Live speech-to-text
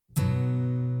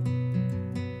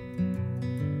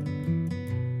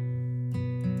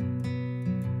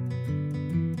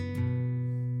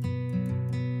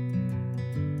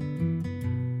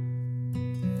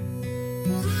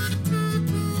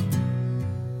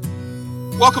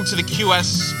Welcome to the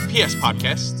QSPS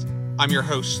podcast. I'm your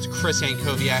host, Chris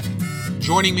Ankoviak.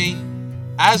 Joining me,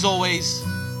 as always,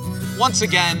 once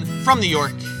again from New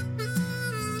York,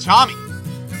 Tommy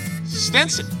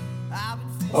Stinson.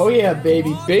 Oh yeah,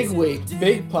 baby. Big week,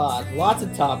 big pod, lots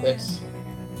of topics.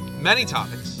 Many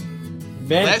topics.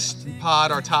 Many. Last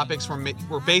pod, our topics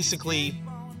were basically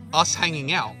us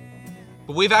hanging out.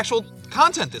 But we have actual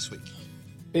content this week.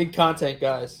 Big content,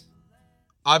 guys.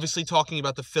 Obviously talking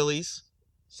about the Phillies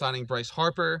signing Bryce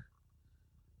Harper.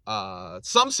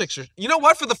 Some Sixers. You know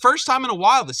what? For the first time in a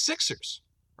while, the Sixers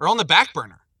are on the back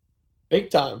burner. Big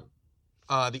time.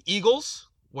 The Eagles.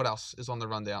 What else is on the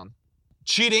rundown?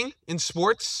 Cheating in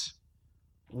sports.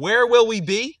 Where will we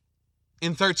be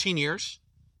in 13 years?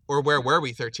 Or where were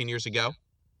we 13 years ago?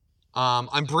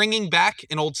 I'm bringing back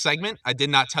an old segment. I did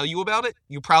not tell you about it.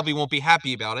 You probably won't be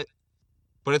happy about it.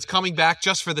 But it's coming back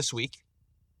just for this week.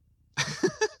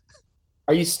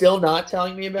 Are you still not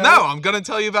telling me about it? No, I'm going to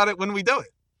tell you about it when we do it.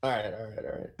 All right.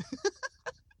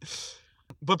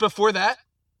 But before that,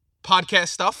 podcast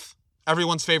stuff.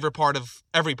 Everyone's favorite part of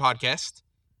every podcast.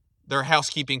 Their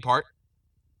housekeeping part.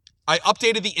 I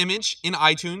updated the image in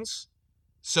iTunes.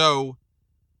 So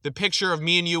the picture of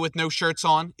me and you with no shirts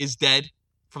on is dead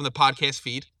from the podcast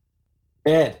feed.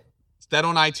 Dead. It's dead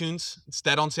on iTunes. It's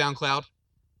dead on SoundCloud.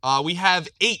 We have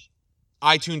 8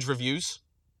 iTunes reviews.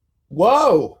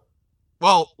 Whoa.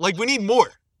 Well, we need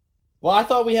more. Well, I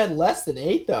thought we had less than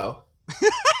 8, though.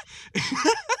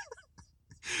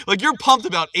 You're pumped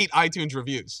about 8 iTunes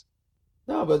reviews.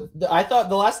 No, but I thought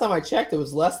the last time I checked, it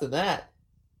was less than that.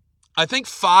 I think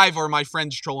 5 are my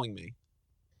friends trolling me.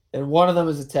 And one of them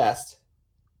is a test.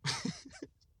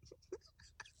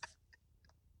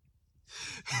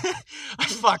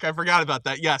 Fuck, I forgot about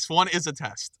that. Yes, one is a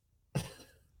test.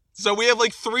 So we have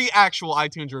 3 actual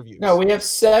iTunes reviews. No, we have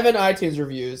 7 iTunes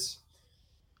reviews.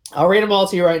 I'll read them all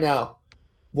to you right now.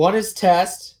 1 is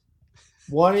test.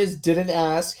 1 is didn't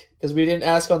ask, because we didn't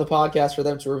ask on the podcast for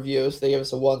them to review, so they gave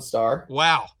us a 1 star.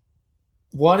 Wow.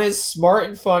 1 is smart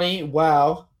and funny.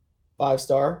 Wow. 5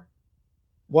 star.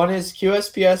 1 is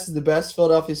QSPS is the best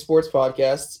Philadelphia sports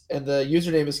podcast, and the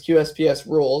username is QSPS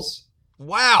Rules.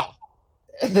 Wow.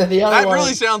 And then the other that one,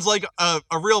 really sounds like a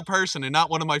real person and not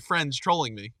one of my friends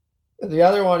trolling me. And the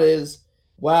other one is,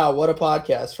 wow, what a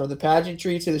podcast. From the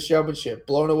pageantry to the showmanship.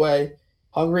 Blown away.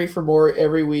 Hungry for more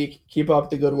every week. Keep up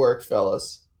the good work,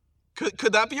 fellas.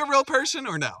 Could that be a real person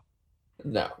or no?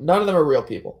 No, none of them are real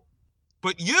people.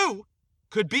 But you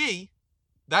could be,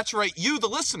 that's right, you, the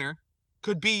listener,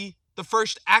 could be the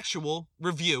first actual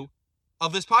review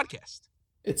of this podcast.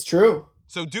 It's true.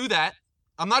 So do that.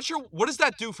 I'm not sure, what does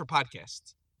that do for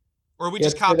podcasts? Or are we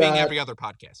just copying every other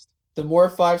podcast? The more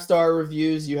 5-star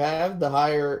reviews you have,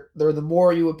 the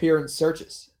more you appear in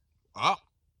searches. Oh,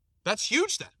 that's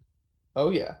huge then.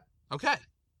 Oh, yeah. Okay.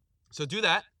 So do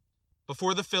that.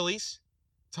 Before the Phillies,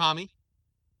 Tommy,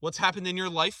 what's happened in your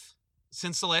life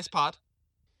since the last pod?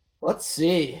 Let's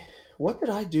see. What did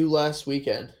I do last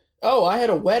weekend? Oh, I had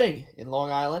a wedding in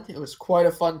Long Island. It was quite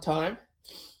a fun time.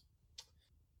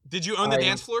 Did you own the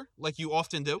dance floor like you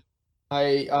often do?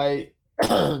 I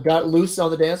got loose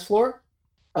on the dance floor.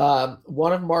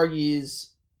 One of Margie's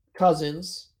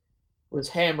cousins was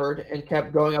hammered and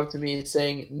kept going up to me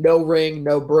saying, "No ring,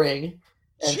 no bring."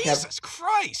 And Jesus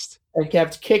Christ. And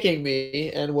kept kicking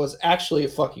me and was actually a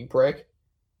fucking prick.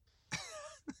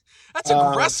 That's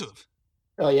aggressive.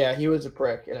 Oh, yeah, he was a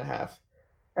prick and a half.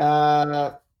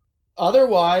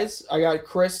 Otherwise, I got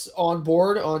Chris on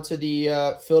board onto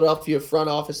the Philadelphia front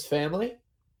office family.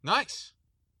 Nice.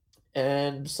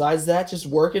 And besides that, just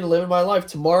working and living my life.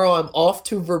 Tomorrow, I'm off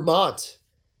to Vermont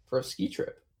for a ski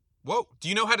trip. Whoa. Do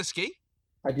you know how to ski?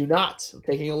 I do not. I'm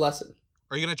taking a lesson.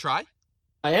 Are you going to try?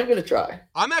 I am going to try.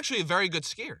 I'm actually a very good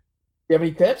skier. Do you have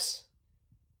any tips?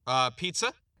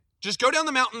 Pizza. Just go down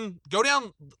the mountain. Go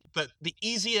down the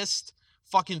easiest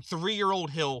fucking 3-year-old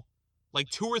hill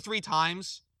 2 or 3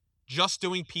 times. Just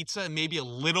doing pizza and maybe a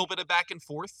little bit of back and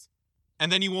forth. And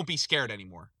then you won't be scared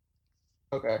anymore.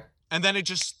 Okay. And then it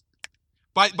just...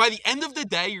 By the end of the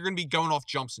day, you're going to be going off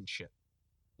jumps and shit.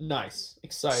 Nice.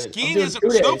 Excited.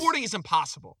 Snowboarding is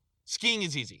impossible. Skiing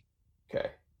is easy. Okay.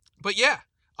 But yeah,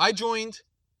 I joined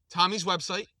Tommy's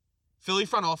website, Philly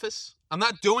Front Office. I'm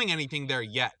not doing anything there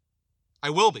yet. I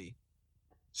will be.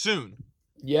 Soon.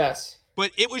 Yes.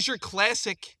 But it was your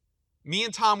classic, me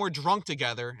and Tom were drunk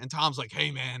together, and Tom's like,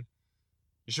 "Hey man,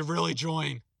 you should really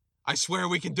join. I swear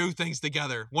we can do things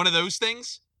together." One of those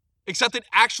things, except it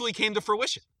actually came to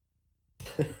fruition.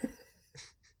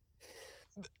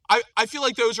 I feel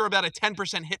like those are about a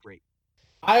 10% hit rate.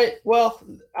 I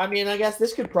guess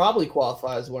this could probably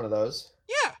qualify as one of those.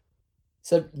 Yeah.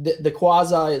 So the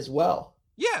quasi as well.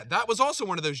 Yeah, that was also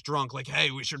one of those drunk, like,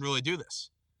 hey, we should really do this.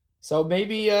 So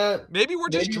maybe Maybe we're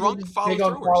just drunk big on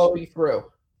follow-throughers. following through.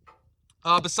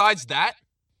 Besides that,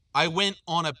 I went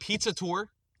on a pizza tour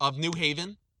of New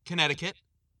Haven, Connecticut,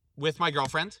 with my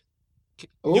girlfriend.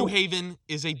 New Haven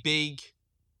is a big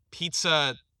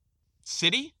pizza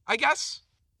city, I guess.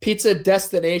 Pizza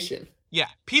destination. Yeah,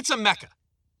 pizza mecca.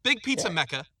 Big pizza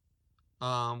mecca.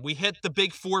 We hit the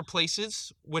big 4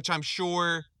 places, which I'm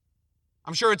sure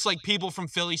it's like people from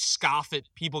Philly scoff at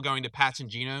people going to Pat's and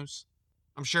Gino's.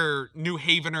 I'm sure New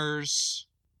Haveners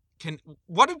can.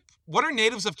 What are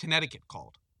natives of Connecticut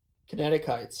called?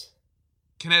 Connecticutites.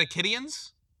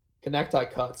 Connecticutians?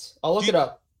 Connecticuts. I'll look it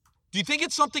up. Do you think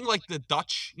it's something like the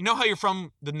Dutch? You know how you're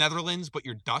from the Netherlands, but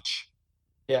you're Dutch?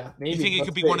 Yeah, maybe. You think it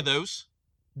could be one of those?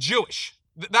 Jewish.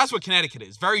 That's what Connecticut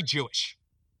is. Very Jewish.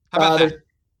 How about that?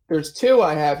 There's 2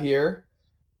 I have here.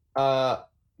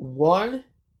 One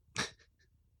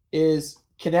is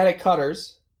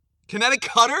Connecticuters.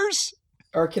 Connecticuters?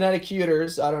 Or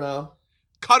Connecticuters. I don't know.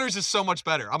 Cutters is so much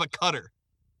better. I'm a cutter.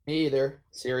 Me either,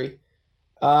 Siri.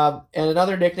 And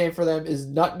another nickname for them is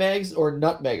nutmegs or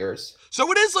nutmeggers.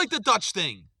 So it is like the Dutch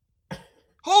thing.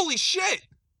 Holy shit.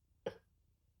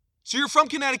 So you're from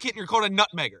Connecticut and you're called a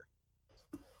nutmegger.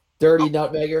 Dirty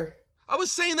nutmegger. I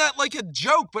was saying that like a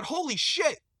joke, but holy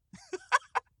shit.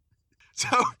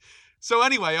 So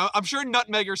anyway, I'm sure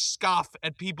nutmeggers scoff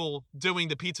at people doing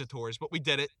the pizza tours, but we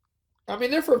did it. I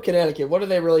mean, they're from Connecticut. What do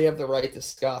they really have the right to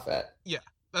scoff at? Yeah,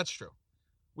 that's true.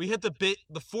 We hit the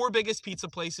 4 biggest pizza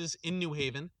places in New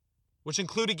Haven, which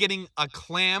included getting a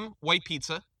clam white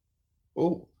pizza.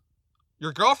 Ooh.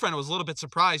 Your girlfriend was a little bit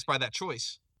surprised by that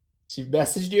choice. She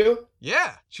messaged you?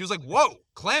 Yeah. She was like, whoa,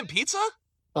 clam pizza?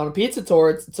 On a pizza tour,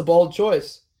 it's a bold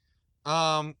choice.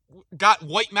 Got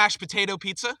white mashed potato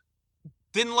pizza.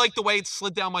 Didn't like the way it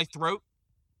slid down my throat.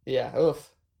 Yeah,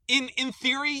 oof. In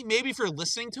theory, maybe if you're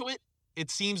listening to it, it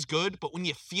seems good, but when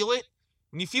you feel it,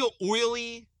 when you feel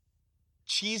oily,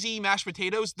 cheesy mashed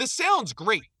potatoes, this sounds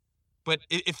great, but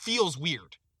it feels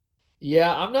weird.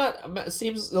 Yeah, it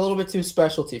seems a little bit too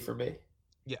specialty for me.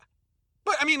 Yeah.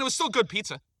 But, I mean, it was still good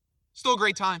pizza. Still a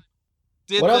great time.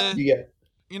 What else did you get?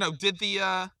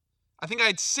 I think I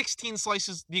had 16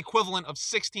 slices, the equivalent of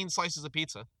 16 slices of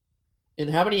pizza. In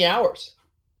how many hours?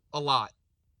 A lot.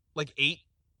 Like 8.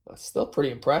 That's still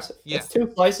pretty impressive. Yeah. That's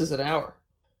 2 slices an hour.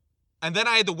 And then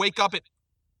I had to wake up at,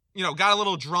 got a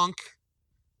little drunk,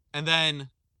 and then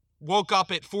woke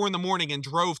up at 4 a.m. and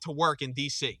drove to work in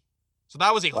D.C. So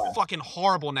that was a fucking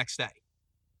horrible next day.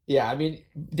 Yeah, I mean,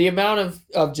 the amount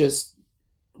of just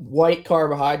white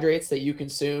carbohydrates that you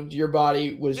consumed, your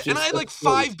body was just... And I had like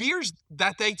 5 beers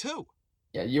that day too.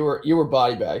 Yeah, you were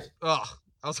body bagged. Ugh,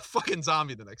 I was a fucking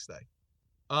zombie the next day.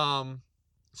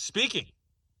 Speaking...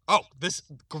 Oh, this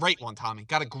great one, Tommy.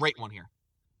 Got a great one here.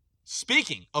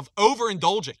 Speaking of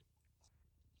overindulging,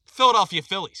 Philadelphia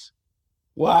Phillies.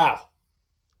 Wow.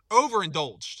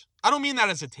 Overindulged. I don't mean that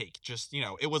as a take. Just,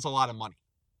 it was a lot of money.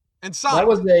 And some... That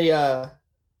was a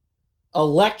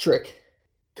electric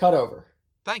cutover.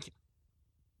 Thank you.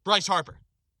 Bryce Harper,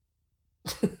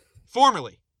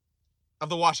 formerly of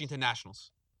the Washington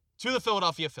Nationals, to the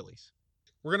Philadelphia Phillies.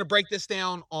 We're going to break this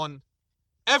down on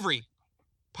every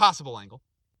possible angle.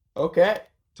 Okay.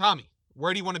 Tommy,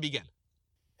 where do you want to begin?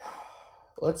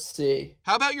 Let's see.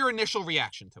 How about your initial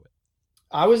reaction to it?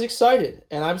 I was excited,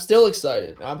 and I'm still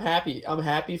excited. I'm happy. I'm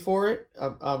happy for it.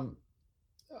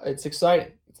 It's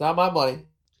exciting. It's not my money.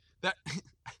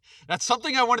 That's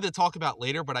something I wanted to talk about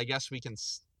later, but I guess we can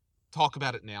talk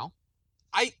about it now.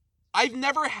 I've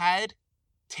never had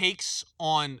takes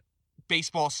on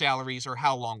baseball salaries or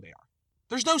how long they are.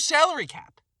 There's no salary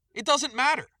cap. It doesn't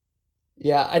matter.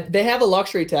 Yeah, they have a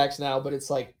luxury tax now, but it's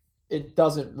like it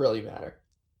doesn't really matter.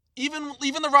 Even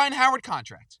the Ryan Howard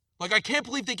contract. Like, I can't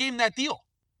believe they gave him that deal.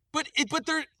 But it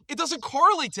doesn't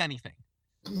correlate to anything.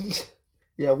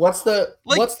 Yeah, what's the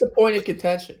point of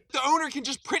contention? The owner can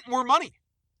just print more money.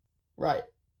 Right.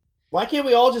 Why can't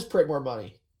we all just print more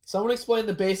money? Someone explain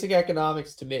the basic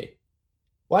economics to me.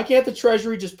 Why can't the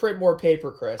Treasury just print more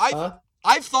paper, Chris?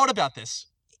 I've thought about this.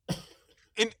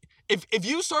 And if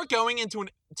you start going into an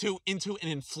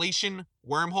inflation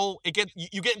wormhole,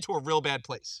 you get into a real bad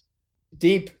place.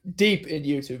 Deep in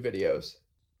YouTube videos.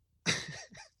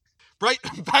 Right,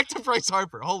 back to Bryce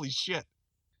Harper. Holy shit.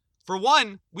 For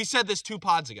one, we said this 2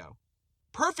 pods ago.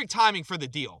 Perfect timing for the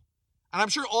deal. And I'm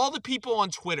sure all the people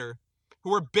on Twitter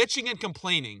who are bitching and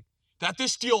complaining that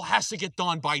this deal has to get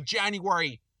done by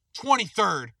January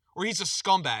 23rd or he's a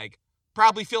scumbag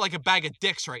probably feel like a bag of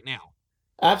dicks right now.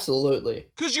 Absolutely.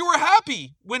 Because you were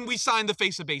happy when we signed the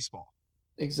face of baseball.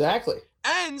 Exactly.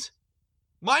 And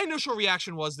My initial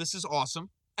reaction was, this is awesome.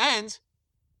 And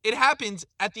it happened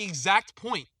at the exact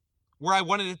point where I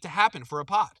wanted it to happen for a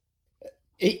pod.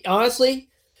 Honestly,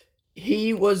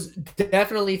 he was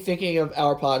definitely thinking of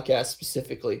our podcast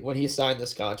specifically when he signed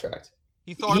this contract.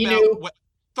 He thought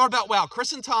about, wow,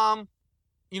 Chris and Tom,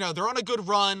 they're on a good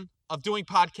run of doing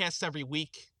podcasts every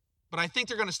week, but I think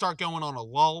they're going to start going on a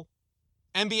lull.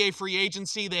 NBA free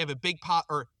agency, they have a big pod,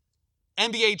 or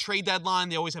NBA trade deadline,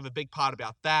 they always have a big pod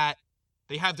about that.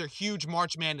 They have their huge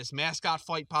March Madness mascot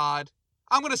fight pod.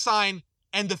 I'm going to sign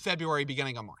end of February,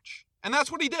 beginning of March. And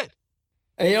that's what he did.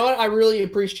 And you know what? I really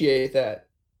appreciate that.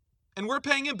 And we're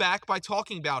paying him back by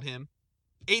talking about him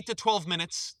 8 to 12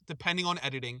 minutes, depending on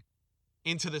editing,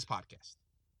 into this podcast.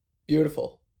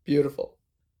 Beautiful. Beautiful.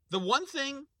 The one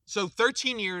thing, so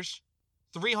 13 years,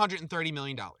 $330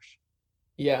 million.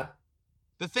 Yeah.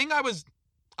 The thing I was,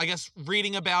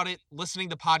 reading about it, listening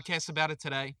to podcasts about it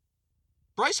today,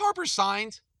 Bryce Harper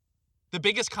signed the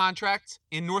biggest contract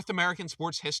in North American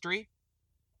sports history.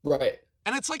 Right.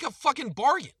 And it's like a fucking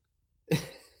bargain.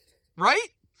 Right?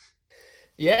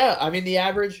 Yeah. I mean, the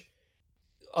average,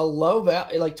 a low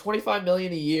value, like $25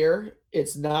 million a year,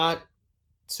 it's not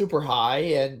super high.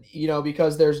 And,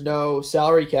 because there's no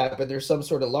salary cap and there's some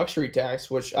sort of luxury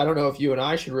tax, which I don't know if you and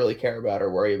I should really care about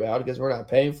or worry about because we're not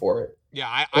paying for it.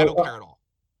 Yeah, I don't care at all.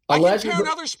 I can care in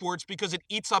other sports because it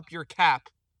eats up your cap.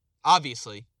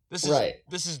 Obviously, this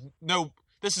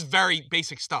is very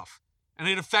basic stuff, and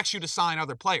it affects you to sign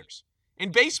other players.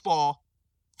 In baseball,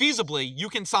 feasibly, you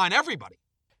can sign everybody.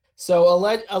 So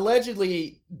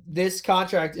allegedly, this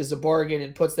contract is a bargain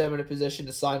and puts them in a position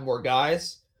to sign more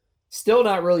guys. Still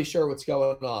not really sure what's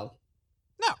going on.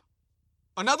 No.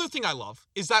 Another thing I love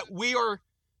is that we are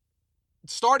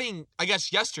starting,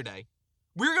 yesterday,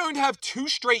 we're going to have 2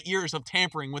 straight years of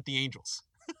tampering with the Angels.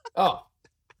 Oh,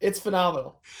 it's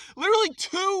phenomenal. Literally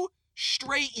 2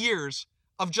 straight years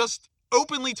of just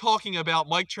openly talking about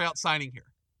Mike Trout signing here.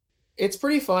 It's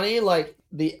pretty funny. Like,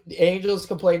 the Angels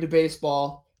complained to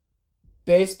baseball.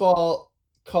 Baseball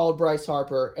called Bryce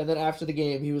Harper. And then after the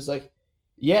game, he was like,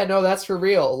 yeah, no, that's for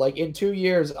real. Like, in 2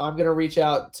 years, I'm going to reach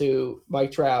out to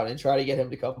Mike Trout and try to get him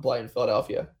to come play in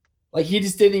Philadelphia. Like, he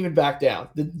just didn't even back down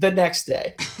the next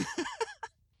day.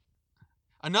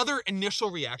 Another initial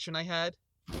reaction I had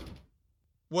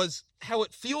was how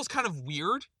it feels kind of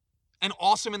weird and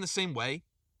awesome in the same way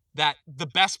that the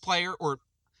best player, or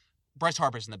Bryce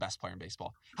Harper isn't the best player in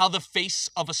baseball, how the face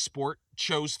of a sport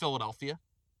chose Philadelphia.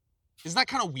 Isn't that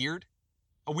kind of weird?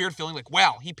 A weird feeling like,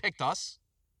 wow, he picked us?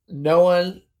 No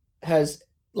one has,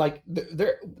 like,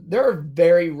 there are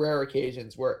very rare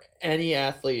occasions where any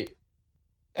athlete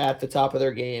at the top of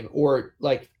their game or,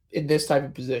 like, in this type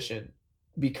of position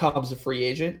becomes a free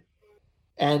agent.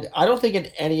 And I don't think in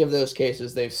any of those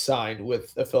cases they've signed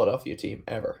with a Philadelphia team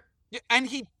ever. Yeah, and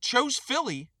he chose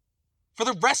Philly for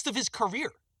the rest of his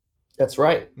career. That's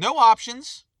right. No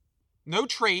options, no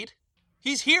trade.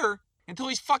 He's here until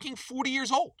he's fucking 40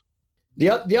 years old. The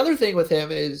other thing with him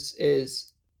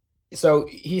is so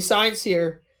he signs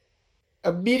here.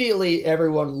 Immediately,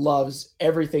 everyone loves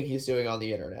everything he's doing on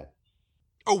the internet.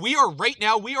 Oh, we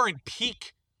are in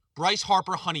peak Bryce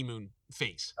Harper honeymoon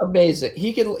phase. Amazing.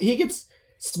 He can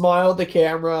smile at the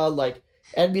camera, like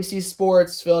NBC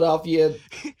Sports Philadelphia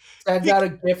sends out a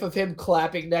gif of him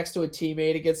clapping next to a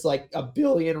teammate. It gets like 1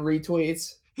 billion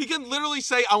retweets. He can literally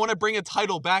say, I want to bring a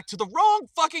title back to the wrong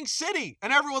fucking city.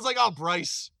 And everyone's like, oh,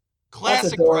 Bryce.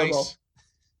 Classic Bryce.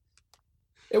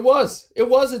 It was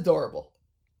adorable.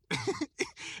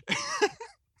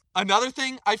 Another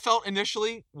thing I felt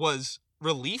initially was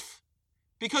relief,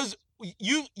 because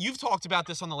you've talked about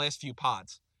this on the last few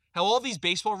pods, how all these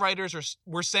baseball writers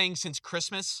were saying since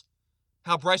Christmas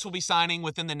how Bryce will be signing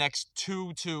within the next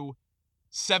 2 to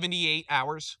 78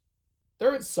 hours.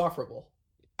 They're insufferable.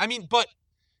 I mean, but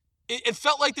it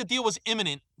felt like the deal was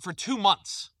imminent for 2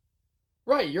 months.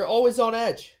 Right, you're always on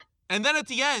edge. And then at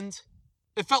the end,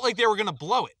 it felt like they were going to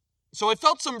blow it. So I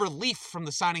felt some relief from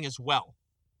the signing as well.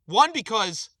 One,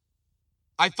 because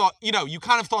I thought, you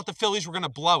kind of thought the Phillies were going to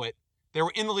blow it. They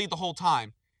were in the lead the whole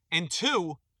time. And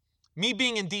 2, me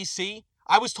being in D.C.,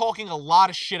 I was talking a lot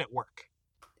of shit at work.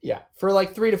 Yeah, for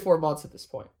like 3 to 4 months at this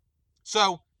point.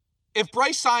 So if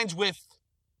Bryce signs with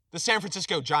the San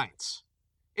Francisco Giants,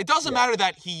 it doesn't matter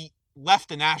that he left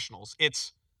the Nationals.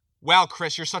 It's, wow,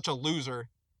 Chris, you're such a loser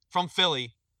from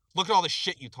Philly. Look at all the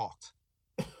shit you talked.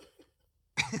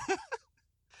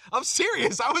 I'm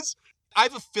serious. I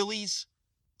have a Phillies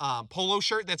polo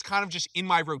shirt that's kind of just in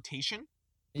my rotation.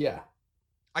 Yeah.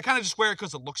 I kind of just wear it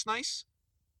because it looks nice.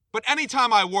 But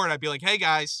anytime I wore it, I'd be like, hey,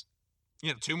 guys,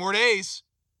 2 more days.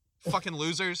 Fucking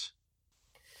losers.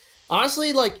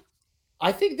 Honestly, like,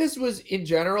 I think this was in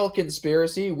general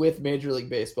conspiracy with Major League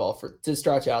Baseball to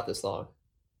stretch out this long.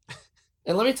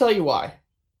 And let me tell you why.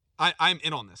 I'm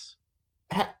in on this.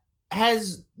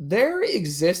 Has there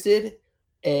existed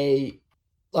a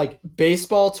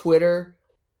baseball Twitter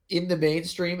in the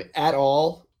mainstream at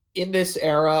all in this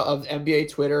era of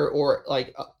NBA Twitter or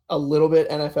like a little bit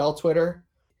NFL Twitter?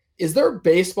 Is there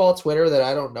baseball Twitter that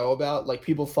I don't know about? Like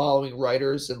people following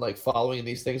writers and like following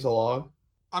these things along?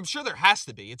 I'm sure there has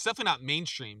to be. It's definitely not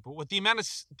mainstream, but with the amount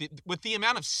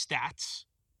of stats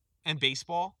and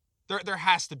baseball, there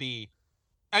has to be.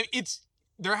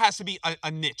 There has to be a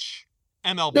niche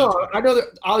MLB. No, Twitter. I know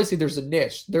that obviously there's a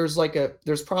niche.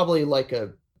 There's probably like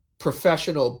a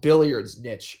professional billiards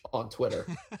niche on Twitter.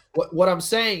 what I'm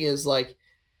saying is like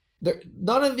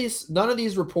none of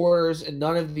these reporters and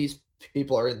none of these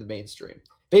people are in the mainstream.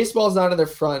 Baseball's not in the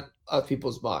front of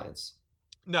people's minds.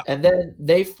 No. And then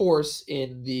they force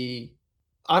in the,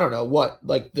 I don't know what,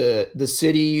 like the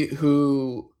city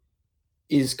who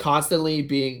is constantly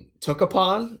being took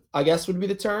upon, I guess would be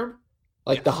the term.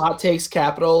 Like yes. The hot takes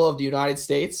capital of the United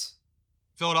States.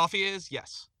 Philadelphia is,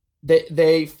 yes.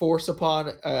 They force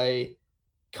upon a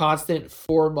constant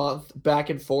 4-month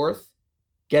back and forth,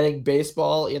 getting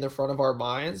baseball in the front of our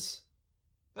minds.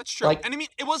 That's true. And I mean,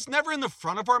 it was never in the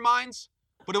front of our minds,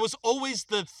 but it was always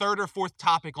the third or fourth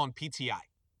topic on PTI.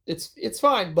 It's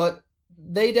fine, but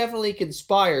they definitely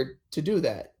conspired to do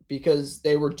that because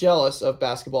they were jealous of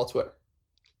basketball Twitter.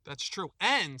 That's true.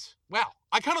 And, wow,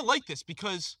 I kind of like this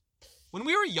because when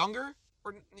we were younger,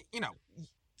 or,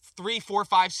 3, 4,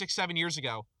 5, 6, 7 years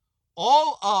ago,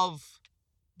 all of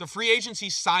the free agency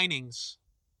signings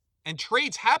and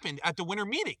trades happened at the winter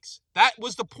meetings. That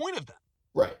was the point of them.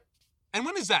 Right. And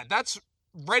when is that? That's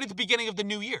right at the beginning of the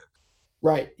new year.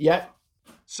 Right. Yeah.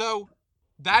 So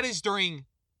that is during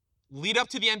lead up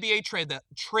to the NBA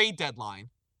trade deadline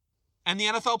and the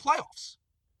NFL playoffs.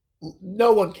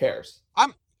 No one cares.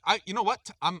 You know what?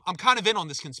 I'm kind of in on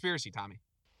this conspiracy, Tommy.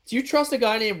 Do you trust a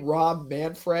guy named Rob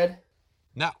Manfred?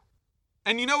 No.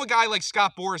 And a guy like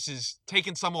Scott Boras is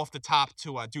taking some off the top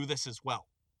to do this as well.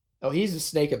 Oh, he's a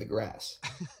snake in the grass.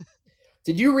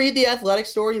 Did you read the Athletic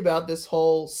story about this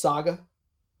whole saga?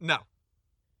 No.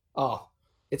 Oh,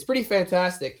 it's pretty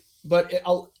fantastic, but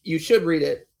you should read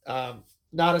it.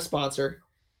 Not a sponsor.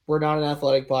 We're not an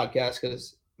athletic podcast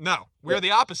because no, we're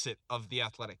the opposite of the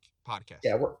athletic podcast.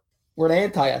 Yeah, we're an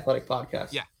anti-athletic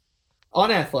podcast. Yeah,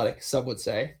 unathletic, some would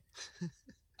say.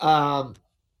 But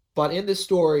in this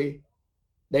story,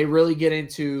 they really get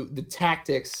into the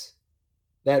tactics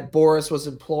that Boras was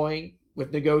employing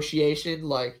with negotiation,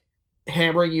 like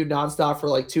hammering you nonstop for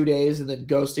like 2 days and then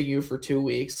ghosting you for 2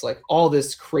 weeks, like all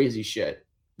this crazy shit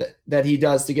that he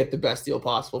does to get the best deal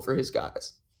possible for his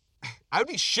guys. I would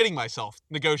be shitting myself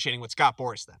negotiating with Scott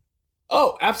Boras then.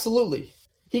 Oh, absolutely.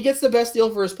 He gets the best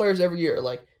deal for his players every year.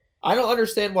 Like, I don't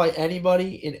understand why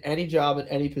anybody in any job in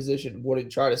any position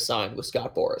wouldn't try to sign with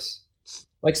Scott Boras.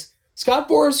 Like, Scott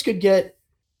Boras could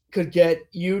get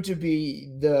you to be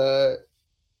the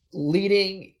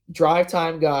leading drive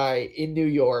time guy in New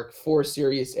York for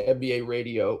Sirius NBA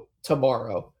radio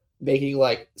tomorrow, making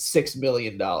like $6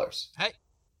 million. Hey,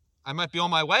 I might be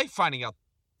on my way finding out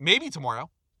maybe tomorrow,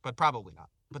 but probably not,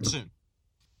 but soon.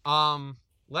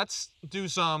 Let's do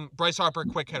some Bryce Harper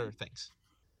quick hitter things.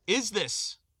 Is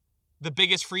this the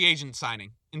biggest free agent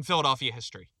signing in Philadelphia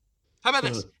history? How about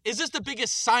this? Is this the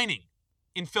biggest signing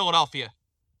in Philadelphia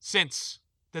since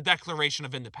the Declaration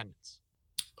of Independence?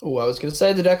 Oh, I was going to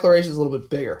say the Declaration is a little bit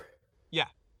bigger. Yeah,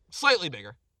 slightly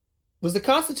bigger. Was the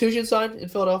Constitution signed in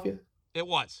Philadelphia? It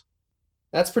was.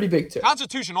 That's pretty big, too.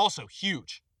 Constitution also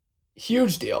huge.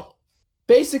 Huge deal.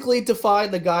 Basically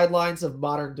defined the guidelines of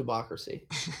modern democracy.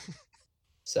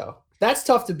 So that's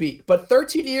tough to beat. But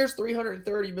 13 years,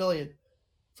 $330 million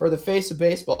for the face of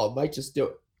baseball might just do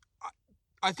it.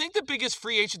 I think the biggest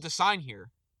free agent to sign here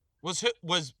was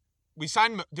we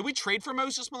signed. Did we trade for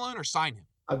Moses Malone or sign him?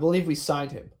 I believe we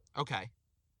signed him. Okay.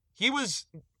 He was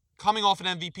coming off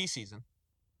an MVP season,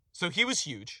 so he was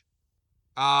huge.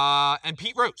 And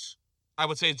Pete Rose, I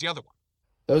would say, is the other one.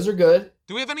 Those are good.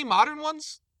 Do we have any modern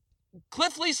ones?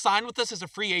 Cliff Lee signed with us as a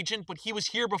free agent, but he was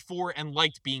here before and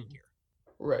liked being here.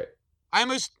 Right. I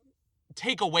almost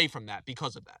take away from that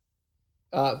because of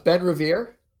that. Ben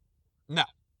Revere? No.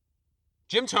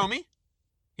 Jim Thome?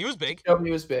 He was big. Jim Thome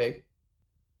was big.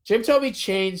 Jim Thome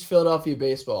changed Philadelphia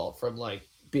baseball from like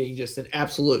being just an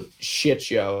absolute shit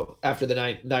show after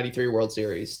the 93 World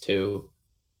Series to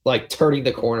like turning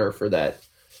the corner for that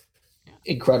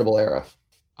incredible era.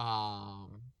 I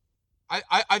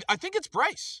think it's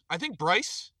Bryce. I think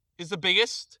Bryce is the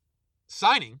biggest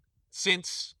signing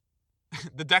since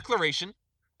the Declaration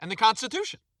and the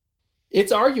Constitution.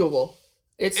 It's arguable.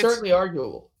 It's certainly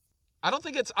arguable. I don't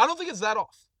think it's that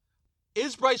off.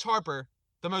 Is Bryce Harper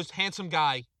the most handsome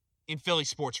guy in Philly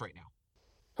sports right now?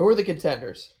 Who are the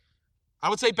contenders? I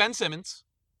would say Ben Simmons.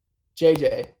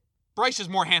 JJ. Bryce is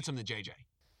more handsome than JJ.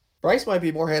 Bryce might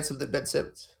be more handsome than Ben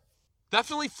Simmons.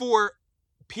 Definitely for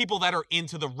people that are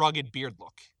into the rugged beard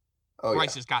look.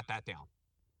 Bryce has got that down.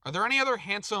 Are there any other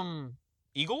handsome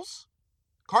Eagles?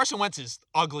 Carson Wentz is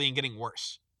ugly and getting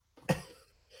worse.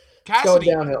 Cassidy,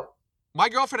 going downhill. My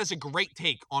girlfriend has a great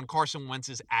take on Carson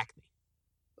Wentz's acne.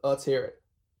 Let's hear it.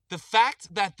 The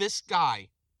fact that this guy,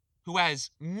 who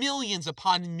has millions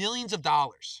upon millions of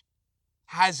dollars,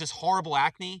 has this horrible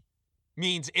acne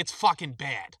means it's fucking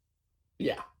bad.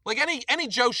 Yeah. Like any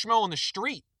Joe Schmo on the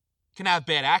street can have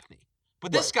bad acne.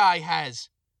 But this guy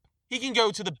he can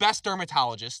go to the best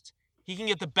dermatologist. He can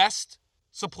get the best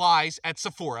supplies at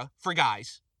Sephora for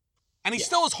guys. And he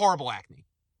still has horrible acne.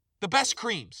 The best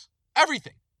creams.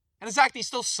 Everything. And his acne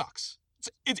still sucks.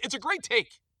 It's a great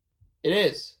take. It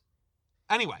is.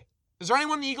 Anyway, is there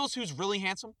anyone in the Eagles who's really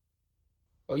handsome?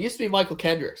 Well, it used to be Michael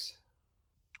Kendricks.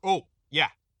 Oh, yeah.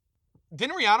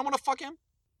 Didn't Rihanna want to fuck him?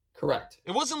 Correct.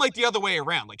 It wasn't like the other way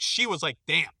around. Like, she was like,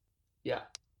 damn. Yeah.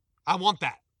 I want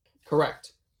that.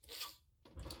 Correct.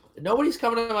 Nobody's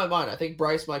coming to my mind. I think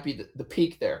Bryce might be the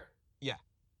peak there. Yeah.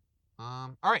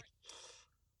 All right.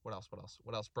 What else,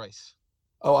 Bryce?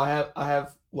 Oh, I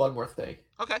have one more thing.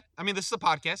 Okay. I mean, this is a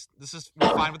podcast.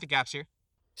 We're fine with the gaps here.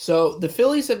 So the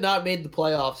Phillies have not made the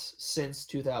playoffs since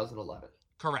 2011.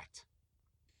 Correct.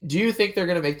 Do you think they're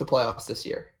going to make the playoffs this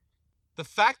year? The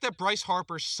fact that Bryce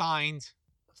Harper signed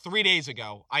 3 days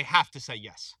ago, I have to say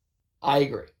yes. I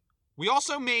agree. We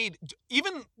also made,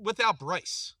 even without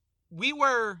Bryce,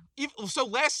 so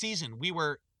last season, we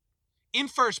were in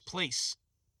first place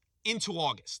into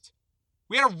August.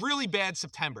 We had a really bad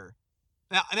September.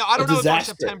 Now I don't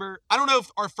know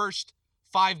if our first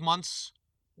 5 months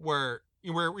were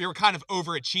we were kind of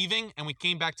overachieving and we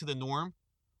came back to the norm,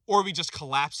 or we just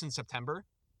collapsed in September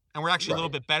and we're actually a little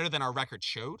bit better than our record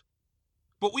showed.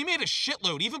 But we made a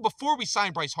shitload, even before we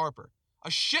signed Bryce Harper, a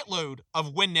shitload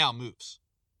of win now moves.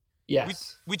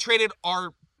 Yes. We traded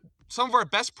some of our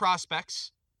best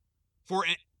prospects for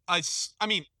it's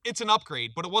an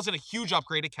upgrade, but it wasn't a huge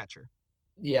upgrade at catcher.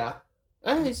 Yeah.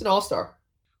 He's an all-star.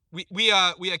 We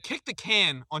kicked the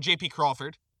can on J.P.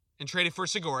 Crawford and traded for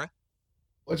Segura.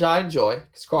 Which I enjoy,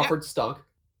 because Crawford stunk.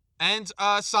 And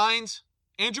signed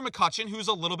Andrew McCutchen, who's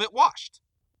a little bit washed.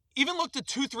 Even looked at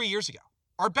 2-3 years ago.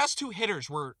 Our best two hitters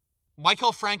were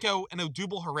Michael Franco and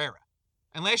Odubel Herrera.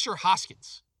 And last year,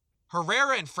 Hoskins.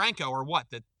 Herrera and Franco are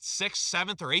the 6th,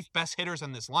 7th, or 8th best hitters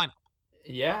in this lineup.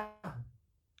 Yeah.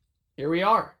 Here we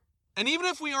are. And even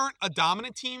if we aren't a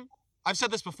dominant team, I've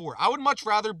said this before, I would much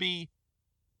rather be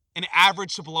an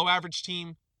average to below average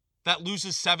team that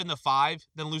loses 7-5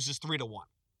 than loses 3-1.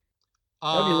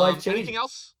 That'd be life-changing. Anything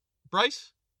else,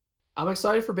 Bryce? I'm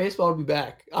excited for baseball to be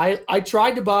back. I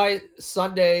tried to buy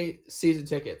Sunday season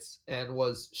tickets and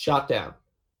was shot down.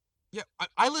 Yeah,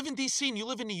 I live in D.C. and you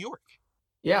live in New York.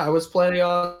 Yeah, I was planning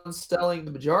on selling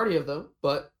the majority of them,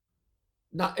 but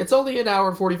it's only an hour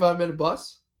and 45-minute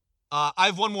bus. I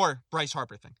have one more Bryce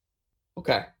Harper thing.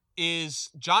 Okay. Is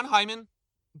John Hyman,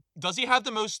 does he have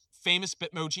the most famous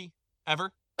Bitmoji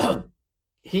ever?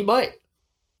 He might.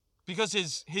 Because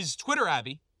his Twitter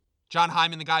Abby, John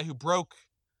Hyman, the guy who broke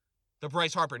the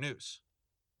Bryce Harper news,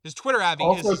 his Twitter Abby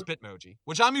is his Bitmoji,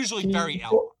 which I'm usually very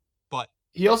out on, but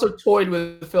he also toyed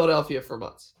with Philadelphia for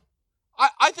months.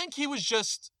 I think he was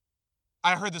just,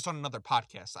 I heard this on another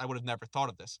podcast. I would have never thought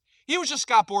of this. He was just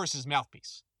Scott Boris's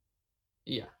mouthpiece.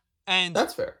 Yeah. And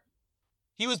that's fair.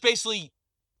 He was basically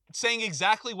saying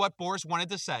exactly what Boris wanted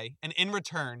to say, and in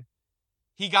return,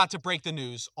 he got to break the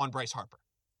news on Bryce Harper,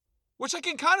 which I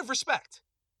can kind of respect.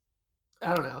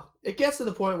 I don't know. It gets to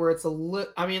the point where it's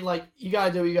you got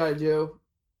to do what you got to do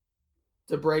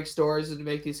to break stories and to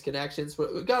make these connections, but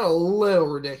it got a little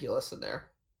ridiculous in there.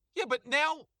 Yeah, but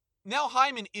now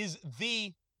Hyman is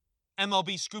the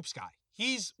MLB scoops guy.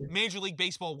 He's Major League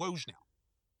Baseball Woj now.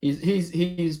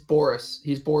 He's Boris.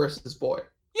 He's Boris's boy.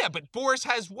 Yeah, but Boris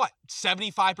has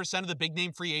 75% of the big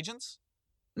name free agents?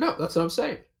 No, that's what I'm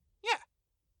saying. Yeah,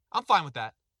 I'm fine with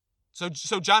that. So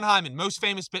John Hyman, most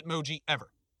famous Bitmoji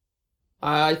ever.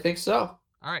 I think so.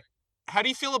 All right. How do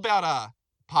you feel about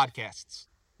podcasts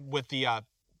with the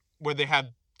where they have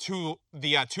two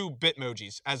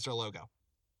Bitmojis as their logo?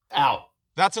 Out.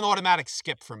 That's an automatic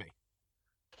skip for me.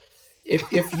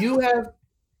 If you have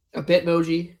a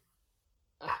Bitmoji,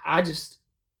 I just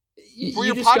for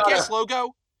your podcast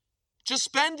logo, just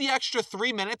spend the extra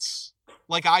 3 minutes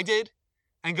like I did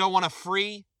and go on a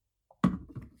free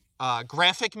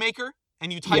graphic maker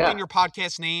and you type in your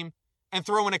podcast name and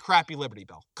throw in a crappy Liberty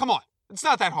Bell. Come on. It's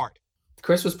not that hard.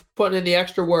 Chris was putting in the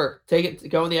extra work.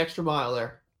 Going the extra mile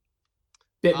there.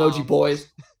 Bitmoji boys.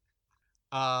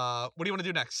 What do you want to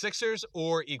do next? Sixers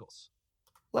or Eagles?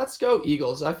 Let's go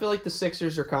Eagles. I feel like the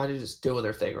Sixers are kind of just doing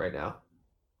their thing right now.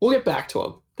 We'll get back to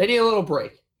them. They need a little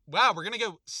break. Wow, we're going to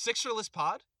go Sixerless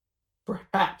pod?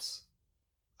 Perhaps.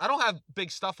 I don't have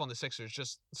big stuff on the Sixers,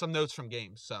 just some notes from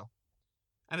games. So,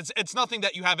 and it's nothing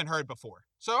that you haven't heard before.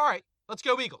 So, all right, let's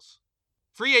go Eagles.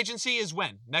 Free agency is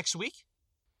when? Next week?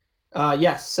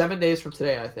 Yes, 7 days from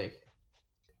today, I think.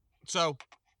 So,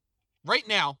 right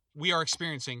now, we are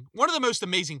experiencing one of the most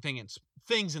amazing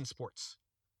things in sports.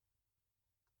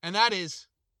 And that is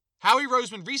Howie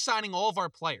Roseman re-signing all of our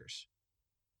players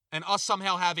and us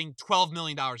somehow having $12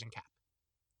 million in cap.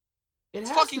 It's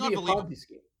fucking unbelievable.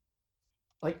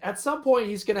 Like, at some point,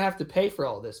 he's going to have to pay for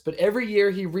all this. But every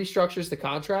year, he restructures the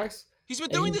contracts. He's been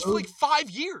doing this for like 5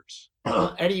 years.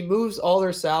 And he moves all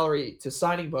their salary to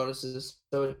signing bonuses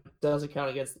so it doesn't count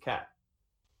against the cap.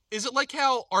 Is it like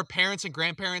how our parents and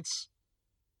grandparents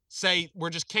say we're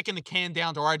just kicking the can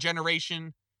down to our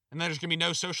generation and then there's going to be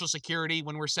no Social Security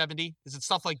when we're 70? Is it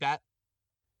stuff like that?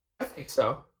 I think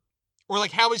so. Or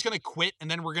like Howie's going to quit and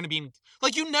then we're going to be in...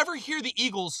 Like, you never hear the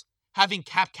Eagles having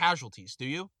cap casualties, do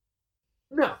you?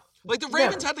 No. Like, the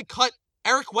Ravens had to cut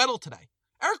Eric Weddle today.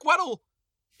 Eric Weddle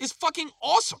is fucking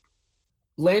awesome.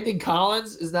 Landon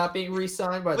Collins is not being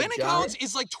re-signed by the Giants. Landon Collins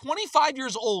is like 25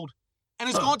 years old and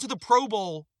has gone to the Pro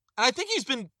Bowl. And I think he's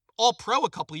been all-pro a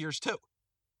couple of years, too.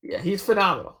 Yeah, he's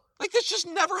phenomenal. Like, this just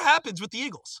never happens with the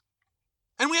Eagles.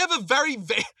 And we have a very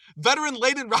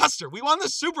veteran-laden roster. We won the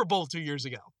Super Bowl 2 years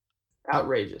ago.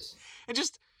 Outrageous. And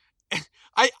just,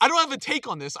 I don't have a take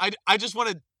on this. I just want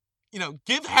to,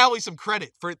 give Howie some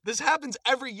credit for this happens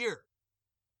every year.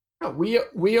 No,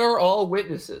 we are all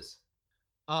witnesses.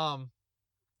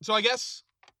 So I guess,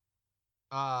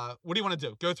 what do you want to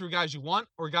do? Go through guys you want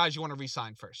or guys you want to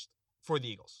re-sign first for the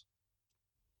Eagles?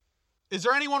 Is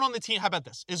there anyone on the team? How about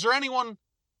this? Is there anyone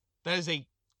that is a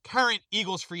current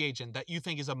Eagles free agent that you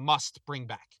think is a must bring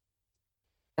back?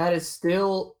 That is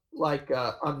still like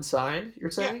unsigned,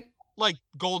 you're saying? Yeah, like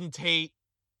Golden Tate,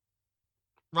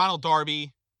 Ronald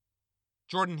Darby,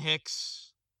 Jordan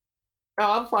Hicks.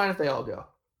 No, I'm fine if they all go.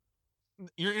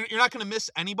 You're not going to miss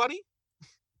anybody?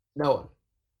 No one.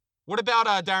 What about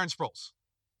Darren Sproles?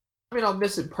 I mean, I'll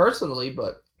miss him personally,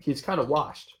 but he's kind of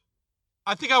washed.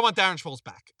 I think I want Darren Sproles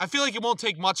back. I feel like it won't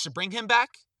take much to bring him back.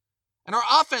 And our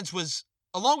offense was,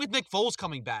 along with Nick Foles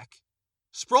coming back,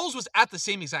 Sproles was at the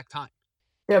same exact time.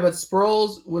 Yeah, but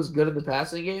Sproles was good in the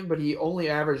passing game, but he only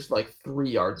averaged like 3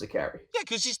 yards a carry. Yeah,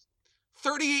 because he's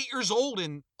 38 years old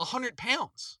and 100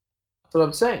 pounds. That's what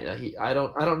I'm saying. I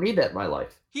don't need that in my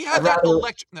life. He had that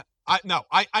electric...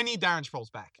 I need Darren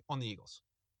Sproles back on the Eagles.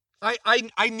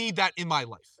 I need that in my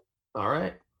life. All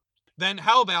right. Then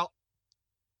how about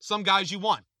some guys you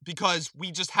want? Because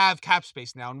we just have cap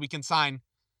space now and we can sign,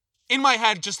 in my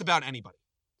head, just about anybody.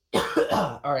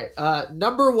 All right.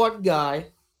 Number one guy,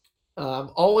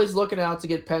 always looking out to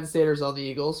get Penn Staters on the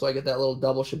Eagles, so I get that little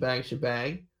double shebang.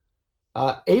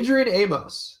 Adrian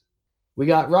Amos. We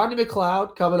got Rodney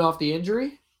McLeod coming off the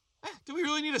injury. Do we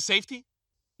really need a safety?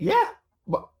 Yeah.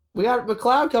 We got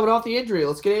McLeod coming off the injury.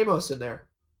 Let's get Amos in there.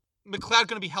 McLeod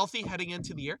going to be healthy heading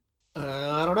into the year?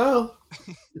 I don't know.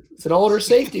 It's an older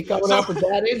safety coming off a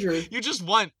bad injury. You just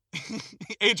want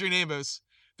Adrian Amos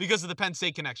because of the Penn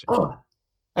State connection. Oh,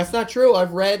 that's not true.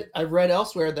 I've read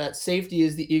elsewhere that safety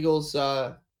is the Eagles'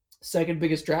 second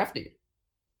biggest draft need.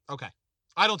 Okay.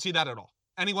 I don't see that at all.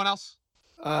 Anyone else?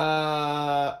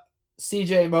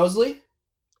 C.J. Mosley.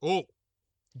 Oh,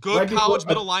 good college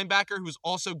middle linebacker who's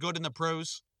also good in the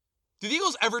pros. Do the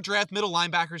Eagles ever draft middle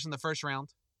linebackers in the first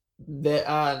round?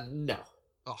 No.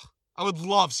 Oh, I would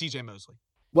love C.J. Mosley.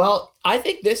 Well, I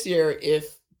think this year,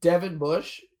 if Devin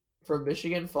Bush from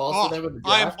Michigan falls to them in the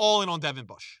draft, I am all in on Devin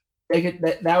Bush.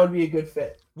 That would be a good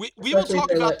fit. We will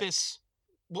talk about this.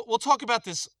 We'll talk about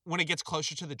this when it gets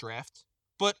closer to the draft.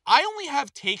 But I only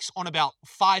have takes on about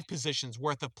 5 positions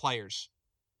worth of players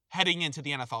heading into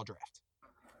the NFL draft.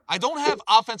 I don't have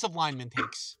offensive lineman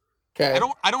takes. Okay.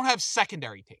 I don't have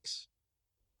secondary takes.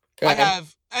 Okay. I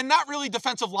have, and not really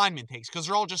defensive lineman takes because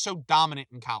they're all just so dominant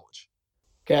in college.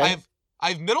 Okay. I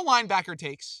have middle linebacker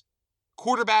takes,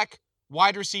 quarterback,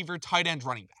 wide receiver, tight end,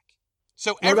 running back.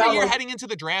 So every year heading into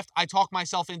the draft, I talk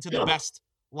myself into the best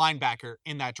linebacker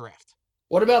in that draft.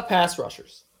 What about pass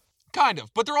rushers? Kind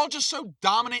of, but they're all just so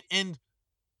dominant and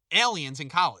aliens in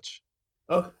college.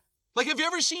 Okay. Like, have you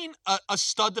ever seen a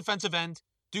stud defensive end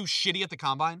do shitty at the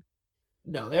combine?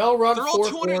 No, they all run. They're all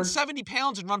 270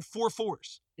 pounds and run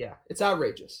 4.4s. Yeah, it's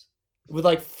outrageous. With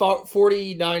like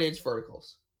 49-inch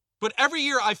verticals. But every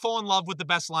year I fall in love with the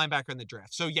best linebacker in the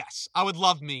draft. So yes, I would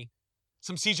love me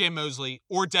some CJ Mosley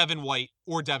or Devin White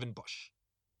or Devin Bush.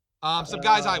 Some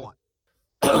guys I want.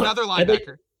 Another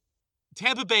linebacker.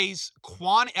 Tampa Bay's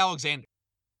Quan Alexander.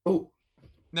 Oh.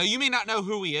 Now, you may not know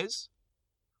who he is,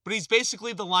 but he's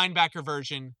basically the linebacker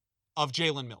version of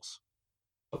Jalen Mills.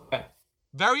 Okay.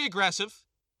 Very aggressive,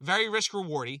 very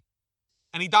risk-rewardy,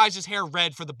 and he dyes his hair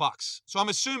red for the Bucks. So I'm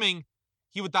assuming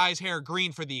he would dye his hair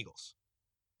green for the Eagles.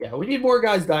 Yeah, we need more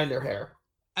guys dyeing their hair.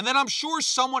 And then I'm sure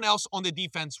someone else on the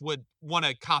defense would want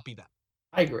to copy them.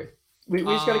 I agree. We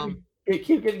just got to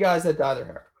keep getting guys that dye their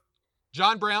hair.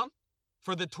 John Brown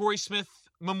for the Torrey Smith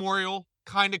Memorial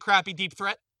kind of crappy deep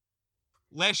threat.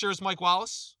 Last year was Mike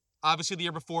Wallace. Obviously, the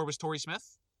year before was Torrey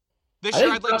Smith. This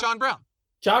year, I'd like John Brown.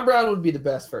 John Brown would be the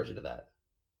best version of that.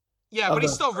 Yeah, but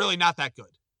he's still really not that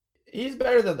good. He's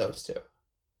better than those two.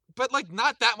 But, like,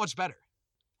 not that much better.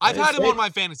 I've had him on my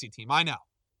fantasy team. I know.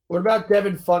 What about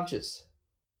Devin Funchess?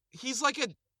 He's like a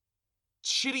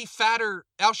shitty, fatter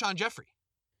Alshon Jeffrey.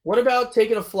 What about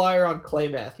taking a flyer on Clay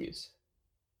Matthews?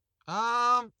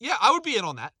 Yeah, I would be in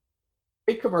on that.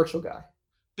 Big commercial guy.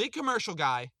 Big commercial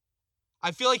guy.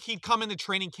 I feel like he'd come into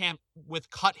training camp with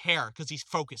cut hair because he's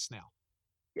focused now.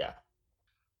 Yeah.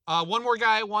 One more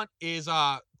guy I want is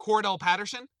Cordell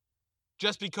Patterson,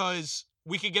 just because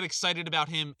we could get excited about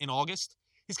him in August.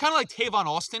 He's kind of like Tavon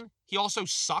Austin. He also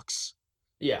sucks.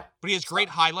 Yeah. But he has great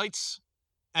highlights,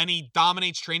 and he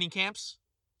dominates training camps.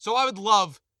 So I would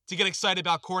love to get excited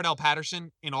about Cordell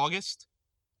Patterson in August,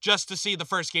 just to see the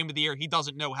first game of the year he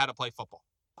doesn't know how to play football.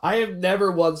 I have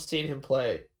never once seen him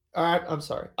play. I'm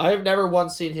sorry. I have never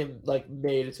once seen him like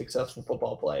made a successful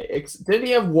football play. Didn't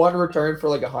he have one return for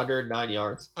like 109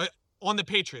 yards? On the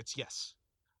Patriots, yes.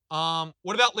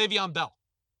 What about Le'Veon Bell?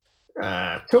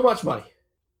 Too much money.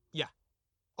 Yeah.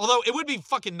 Although it would be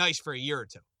fucking nice for a year or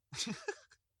two.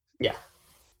 Yeah.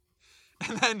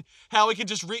 And then Howie could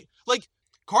just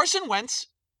Carson Wentz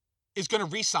is going to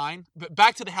re-sign. But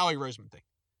back to the Howie Roseman thing.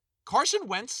 Carson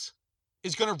Wentz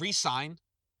is going to re-sign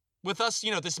with us,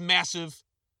 this massive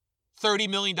 $30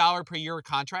 million per year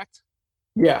contract.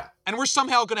 Yeah. And we're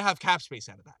somehow going to have cap space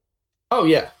out of that. Oh,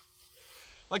 yeah.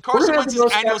 Like Carson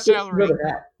Wentz's annual salary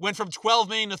went from $12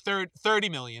 million to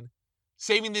 $30 million,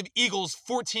 saving the Eagles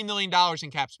 $14 million in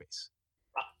cap space.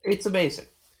 It's amazing.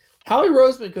 Howie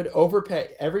Roseman could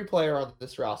overpay every player on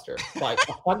this roster by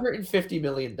 $150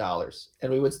 million,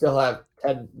 and we would still have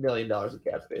 $10 million in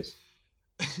cap space.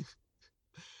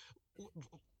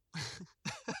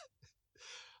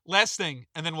 Last thing,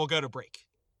 and then we'll go to break.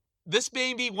 This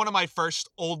may be one of my first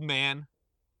old man,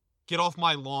 get off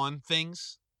my lawn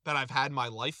things that I've had in my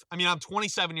life. I mean, I'm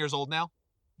 27 years old now.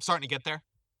 I'm starting to get there.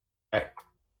 Right.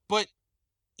 But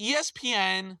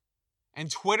ESPN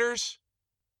and Twitter's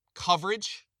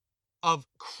coverage of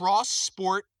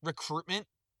cross-sport recruitment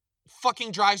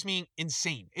fucking drives me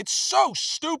insane. It's so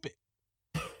stupid.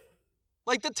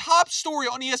 Like, the top story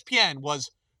on ESPN was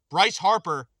Bryce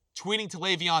Harper tweeting to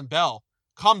Le'Veon Bell,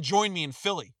 "Come join me in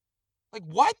Philly." Like,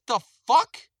 what the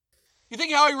fuck? You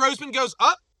think Howie Roseman goes,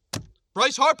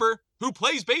 Bryce Harper, who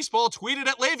plays baseball, tweeted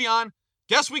at Le'Veon,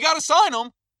 guess we got to sign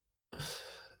him.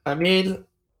 I mean,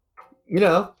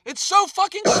 It's so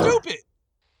fucking stupid.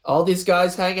 All these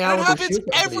guys hang out with their shoe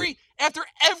companies. After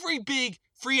every big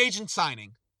free agent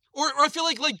signing. Or I feel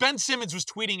like Ben Simmons was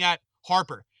tweeting at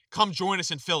Harper, "Come join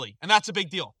us in Philly." And that's a big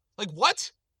deal. Like,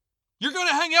 what? You're going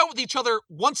to hang out with each other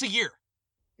once a year.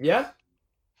 Yeah.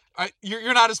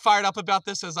 You're not as fired up about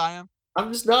this as I am?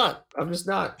 I'm just not. I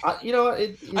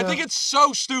think it's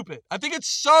so stupid.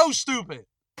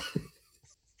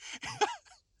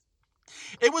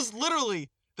 It was literally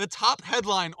the top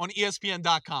headline on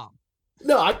ESPN.com.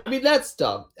 No, I mean, that's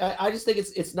dumb. I just think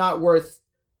it's not worth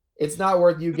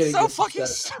you getting so fucking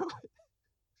stupid.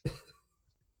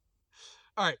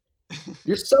 All right.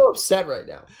 You're so upset right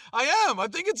now. I am. I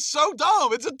think it's so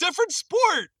dumb. It's a different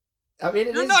sport. I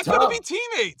mean, you're not going to be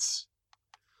teammates.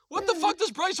 What the fuck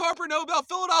does Bryce Harper know about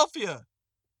Philadelphia?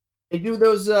 They do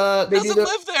those. Live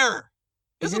there.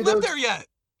 Doesn't live there yet.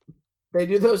 They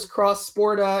do those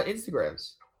cross-sport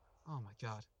Instagrams. Oh my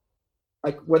god!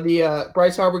 Like when the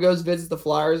Bryce Harper goes visits the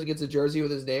Flyers and gets a jersey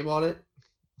with his name on it.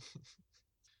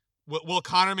 Will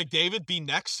Connor McDavid be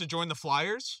next to join the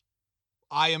Flyers?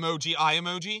 I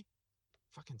emoji.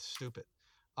 Fucking stupid.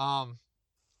 All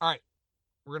right,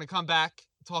 we're gonna come back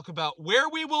and talk about where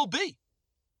we will be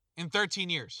in 13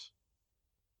 years,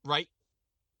 right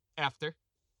after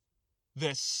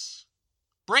this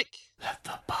break. Let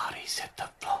the bodies hit the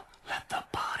floor. Let the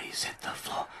bodies hit the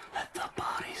floor. Let the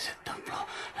bodies hit the floor.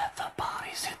 Let the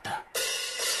bodies hit the...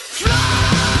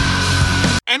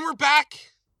 And we're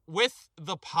back with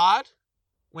the pod.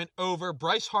 Went over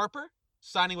Bryce Harper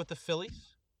signing with the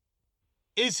Phillies.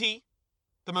 Is he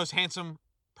the most handsome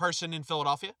person in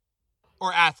Philadelphia?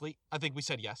 Or athlete? I think we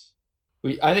said yes.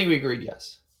 I think we agreed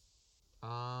yes.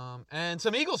 And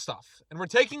some Eagles stuff. And we're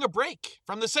taking a break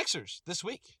from the Sixers this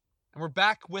week. And we're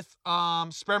back with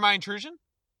Spare My Intrusion.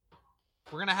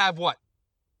 We're going to have what?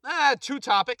 2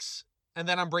 topics. And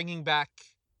then I'm bringing back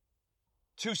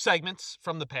 2 segments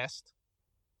from the past.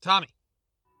 Tommy,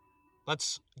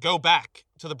 let's go back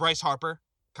to the Bryce Harper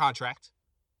contract.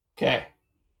 Okay.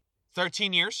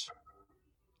 13 years.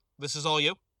 This is all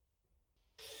you.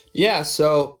 Yeah,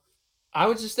 so I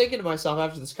was just thinking to myself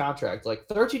after this contract, like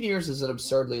 13 years is an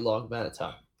absurdly long amount of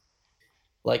time.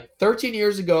 Like 13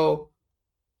 years ago,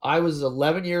 I was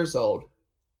 11 years old.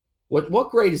 What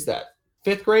grade is that?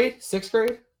 5th grade? 6th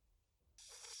grade?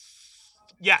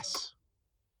 Yes.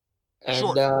 And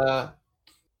Sure.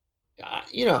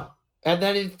 And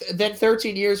then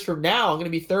 13 years from now, I'm going to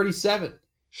be 37.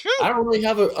 Shoot. I don't really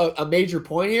have a major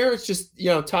point here. It's just,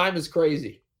 time is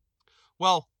crazy.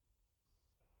 Well,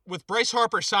 with Bryce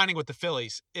Harper signing with the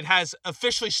Phillies, it has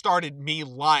officially started me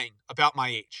lying about my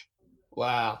age.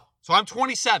 Wow. So I'm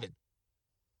 27,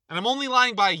 and I'm only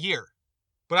lying by a year.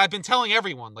 But I've been telling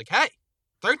everyone, like, hey,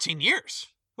 13 years.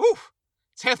 Whew,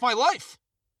 it's half my life.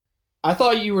 I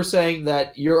thought you were saying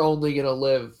that you're only going to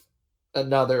live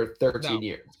another 13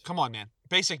 years. Come on, man.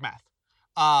 Basic math.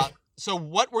 So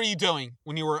what were you doing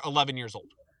when you were 11 years old?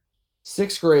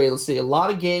 6th grade. Let's see. A lot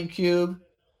of GameCube,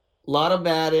 a lot of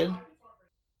Madden, a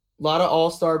lot of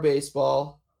All-Star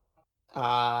Baseball,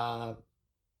 hanging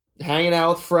out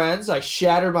with friends. I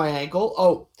shattered my ankle.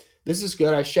 Oh, this is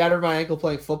good. I shattered my ankle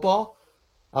playing football.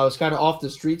 I was kind of off the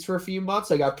streets for a few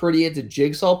months. I got pretty into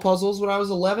jigsaw puzzles when I was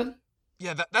 11.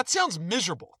 Yeah, that sounds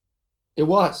miserable. It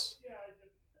was.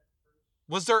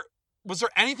 Was there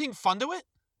anything fun to it?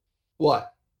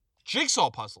 What? Jigsaw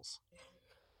puzzles.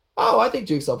 Oh, I think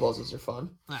jigsaw puzzles are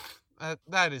fun.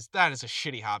 That is a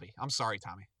shitty hobby. I'm sorry,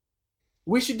 Tommy.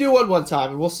 We should do one time,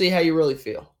 and we'll see how you really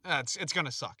feel. It's going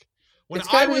to suck. When It's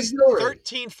I kinda was exhilarating.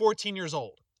 13, 14 years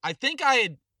old, I think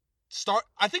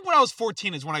when I was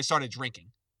 14 is when I started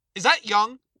drinking. Is that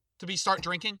young to start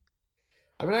drinking?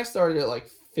 I mean, I started at like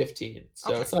 15,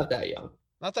 so Okay. it's not that young.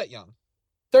 Not that young.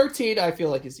 13, I feel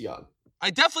like is young. I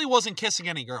definitely wasn't kissing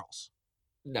any girls.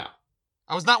 No.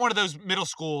 I was not one of those middle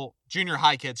school, junior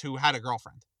high kids who had a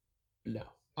girlfriend. No.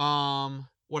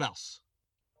 What else?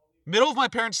 Middle of my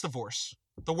parents' divorce.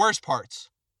 The worst parts.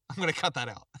 I'm going to cut that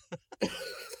out.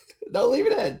 No, leave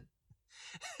it in.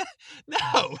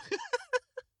 No.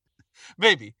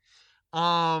 Maybe.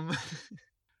 Oh,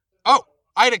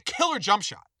 I had a killer jump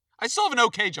shot. I still have an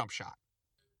okay jump shot.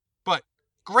 But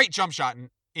great jump shot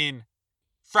in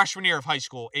freshman year of high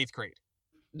school, 8th grade.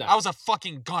 No. I was a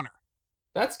fucking gunner.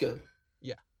 That's good.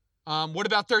 What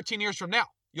about 13 years from now?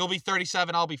 You'll be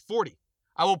 37, I'll be 40.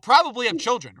 I will probably have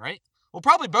children, right? We'll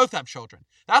probably both have children.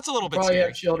 That's a little bit Probably scary.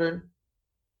 have children.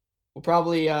 We'll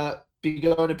probably be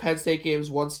going to Penn State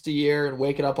games once a year and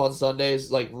waking up on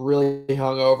Sundays like really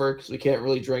hungover because we can't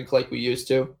really drink like we used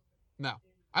to. No.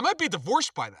 I might be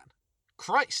divorced by then.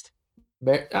 Christ.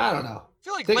 I don't know. I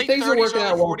feel like Think late things are 30s, working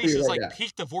out early well for 40s you is right like now.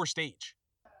 peak divorced age.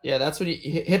 Yeah, that's when you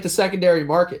hit the secondary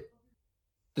market.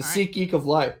 The All right. SeatGeek of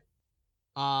life.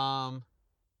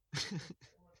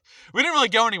 We didn't really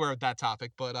go anywhere with that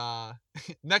topic, but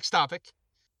next topic.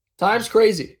 Time's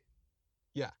crazy.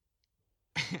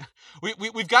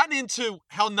 We've gotten into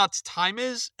how nuts time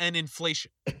is and inflation.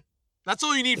 That's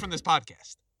all you need from this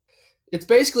podcast. It's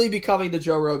basically becoming the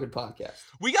Joe Rogan podcast.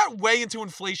 We got way into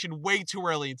inflation way too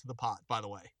early into the pod, by the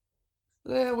way.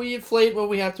 We inflate when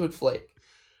we have to inflate.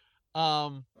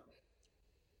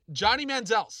 Johnny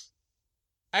Manziel's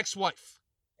ex-wife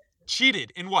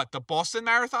cheated in what? The Boston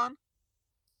Marathon?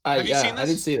 Have you seen this? I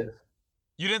didn't see this.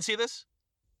 You didn't see this?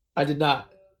 I did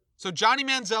not. So Johnny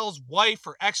Manziel's wife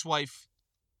or ex-wife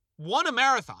won a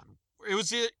marathon.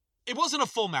 It wasn't a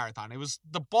full marathon. It was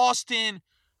the Boston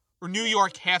or New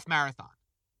York half marathon.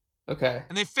 Okay.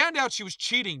 And they found out she was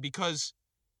cheating because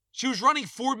she was running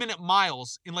 4-minute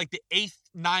miles in like the 8th,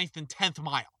 9th, and 10th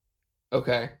mile.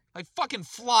 Okay. Like fucking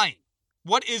flying.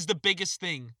 What is the biggest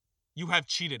thing you have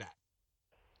cheated at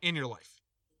in your life?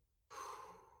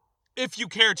 If you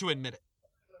care to admit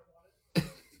it.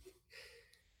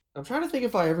 I'm trying to think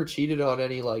if I ever cheated on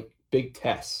any like big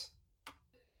tests.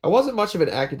 I wasn't much of an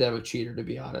academic cheater, to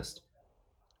be honest.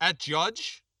 At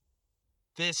Judge,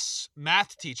 this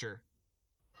math teacher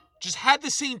just had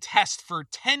the same test for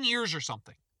 10 years or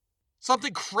something.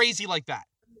 Something crazy like that.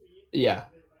 Yeah.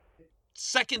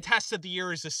 Second test of the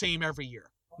year is the same every year.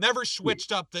 Never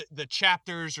switched up the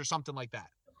chapters or something like that.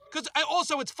 Because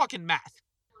also it's fucking math.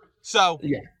 So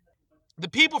Yeah. the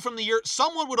people from the year,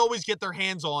 someone would always get their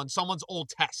hands on someone's old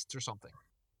tests or something.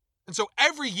 And so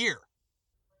every year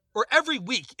or every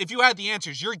week, if you had the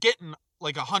answers, you're getting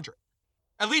like 100,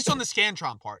 at least on the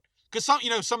Scantron part. Because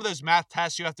some of those math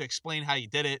tests, you have to explain how you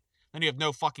did it. Then you have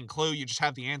no fucking clue. You just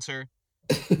have the answer.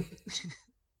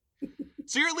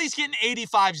 So you're at least getting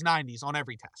 85s, 90s on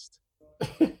every test.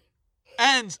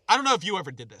 And I don't know if you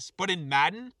ever did this, but in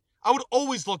Madden, I would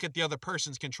always look at the other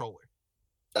person's controller.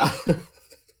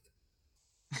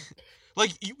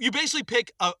 Like, you basically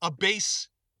pick a base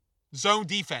zone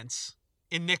defense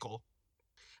in nickel,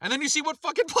 and then you see what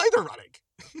fucking play they're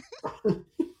running.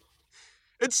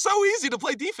 It's so easy to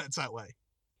play defense that way.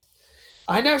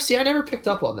 I never picked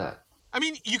up on that. I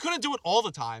mean, you couldn't do it all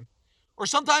the time. Or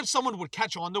sometimes someone would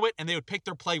catch on to it, and they would pick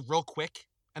their play real quick,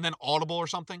 and then audible or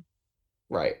something.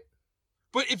 Right.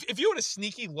 But if you had a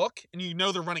sneaky look, and you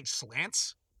know they're running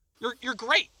slants, you're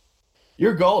great.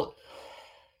 You're gold.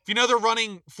 If you know they're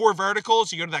running 4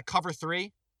 verticals, you go to that cover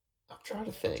 3. I'm trying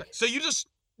to think. So you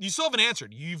still haven't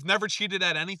answered. You've never cheated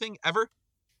at anything ever?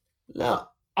 No.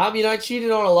 I mean, I cheated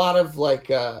on a lot of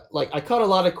like I caught a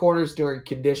lot of corners during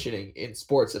conditioning in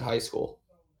sports at high school.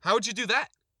 How would you do that?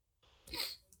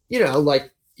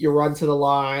 Like you run to the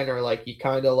line, or like you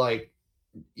kind of like,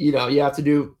 you have to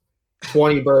do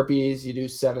 20 burpees, you do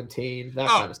 17, that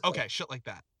kind of stuff. Okay, shit like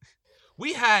that.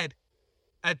 We had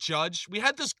at Judge, we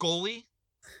had this goalie.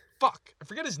 Fuck, I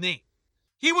forget his name.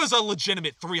 He was a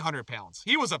legitimate 300 pounds.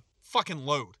 He was a fucking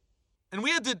load. And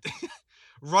we had to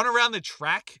run around the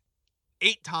track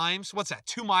 8 times. What's that,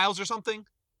 2 miles or something?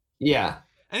 Yeah.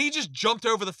 And he just jumped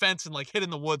over the fence and like hid in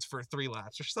the woods for 3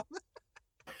 laps or something.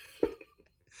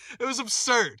 It was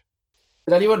absurd.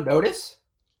 Did anyone notice?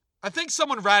 I think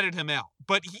someone ratted him out,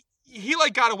 but he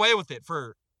like got away with it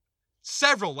for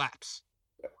several laps.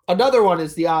 Another one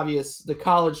is the obvious, the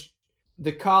college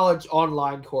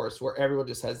online course where everyone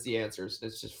just has the answers.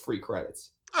 It's just free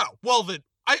credits. Oh, well,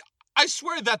 I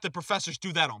swear that the professors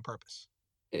do that on purpose.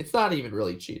 It's not even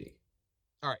really cheating.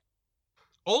 All right.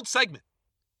 Old segment.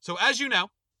 So as you know,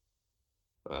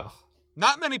 Ugh.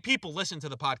 not many people listen to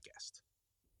the podcast.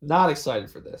 Not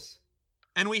excited for this.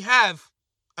 And we have,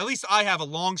 at least I have a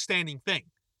long-standing thing.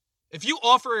 If you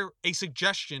offer a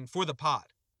suggestion for the pod,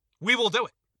 we will do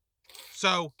it.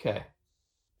 So, okay.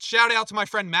 Shout out to my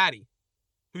friend Maddie,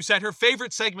 who said her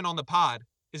favorite segment on the pod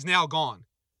is now gone.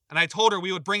 And I told her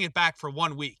we would bring it back for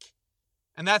 1 week.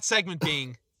 And that segment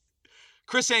being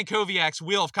Chris Ankoviak's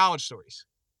Wheel of College Stories.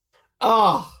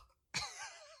 Oh.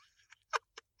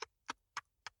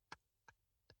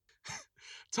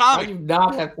 Tommy. I do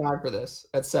not have time for this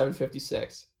at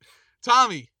 7:56.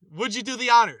 Tommy, would you do the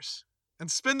honors and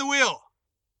spin the wheel?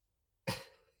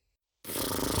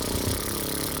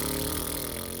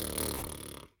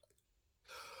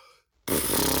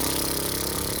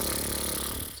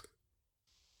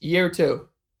 Year 2.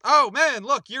 Oh, man,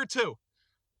 look, year 2.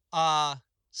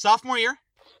 Sophomore year,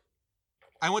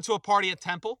 I went to a party at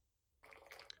Temple.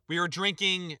 We were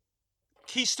drinking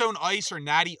Keystone Ice or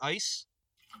Natty Ice.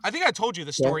 I think I told you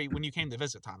the story when you came to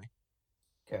visit, Tommy.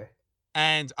 Okay.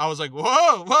 And I was like,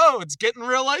 whoa, it's getting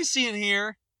real icy in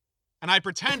here. And I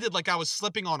pretended like I was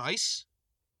slipping on ice.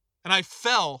 And I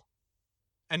fell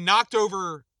and knocked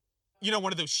over,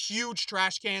 one of those huge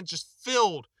trash cans just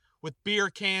filled with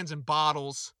beer cans and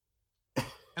bottles.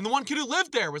 And the one kid who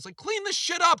lived there was like, clean this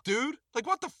shit up, dude. Like,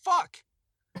 what the fuck?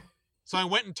 So I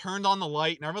went and turned on the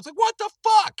light, and everyone's like, what the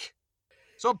fuck?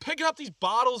 So I'm picking up these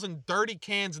bottles and dirty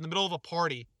cans in the middle of a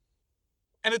party,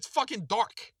 and it's fucking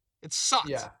dark. It sucks.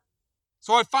 Yeah.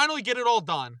 So I finally get it all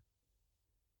done,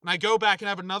 and I go back and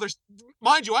have another,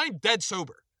 mind you, I ain't dead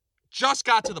sober. Just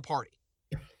got to the party.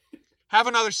 Have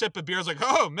another sip of beer. I was like,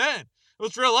 oh, man, it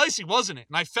was real icy, wasn't it?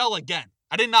 And I fell again.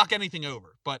 I didn't knock anything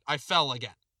over, but I fell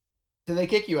again. Did they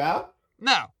kick you out?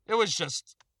 No, it was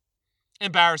just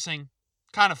embarrassing,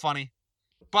 kind of funny.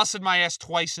 Busted my ass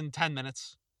twice in 10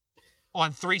 minutes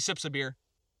on 3 sips of beer.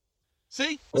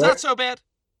 See? Was that so bad?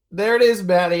 There it is,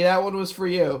 Maddie. That one was for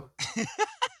you.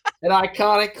 An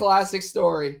iconic classic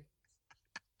story.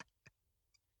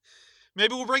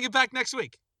 Maybe we'll bring it back next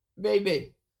week.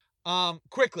 Maybe.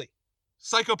 Quickly.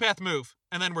 Psychopath move,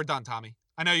 and then we're done, Tommy.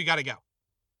 I know you got to go.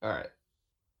 All right.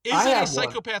 Is it a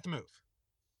psychopath move?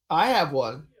 I have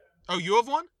one. Oh, you have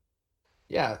one?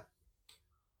 Yeah.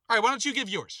 All right, why don't you give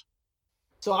yours?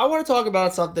 So I want to talk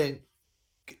about something.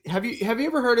 Have you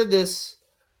ever heard of this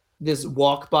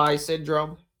walk-by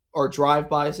syndrome or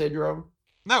drive-by syndrome?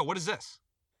 No, what is this?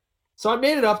 So I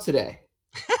made it up today.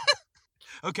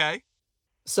 Okay.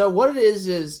 So what it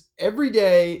is every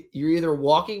day you're either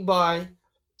walking by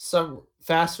some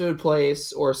fast food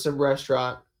place or some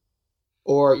restaurant,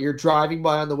 or you're driving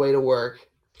by on the way to work,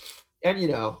 and you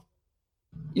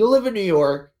live in New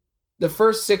York, the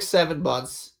first 6, 7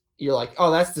 months, you're like, oh,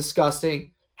 that's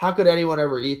disgusting. How could anyone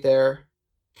ever eat there?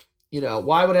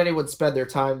 Why would anyone spend their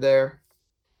time there?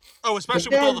 Oh,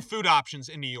 especially with all the food options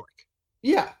in New York.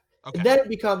 Yeah. Okay. And then it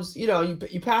becomes,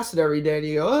 you pass it every day and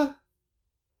you go,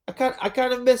 I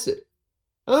kind of miss it.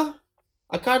 Huh?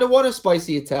 I kind of want a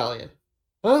spicy Italian.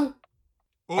 Huh?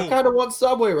 Ooh. I kind of want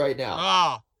Subway right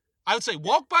now. I would say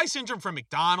walk-by syndrome for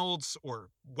McDonald's or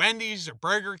Wendy's or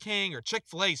Burger King or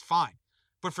Chick-fil-A is fine.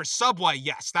 But for Subway,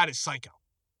 yes, that is psycho.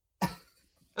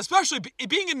 Especially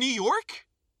being in New York.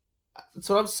 That's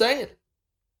what I'm saying.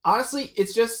 Honestly,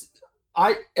 it's just,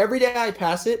 every day I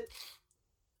pass it,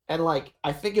 and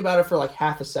I think about it for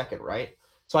half a second, right?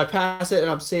 So I pass it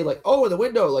and I'm saying oh, in the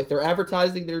window, they're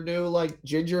advertising their new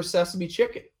ginger sesame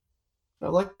chicken. And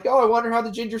I'm like, oh, I wonder how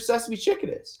the ginger sesame chicken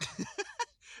is. It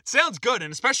sounds good,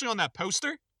 and especially on that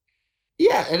poster.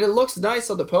 Yeah, and it looks nice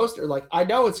on the poster. I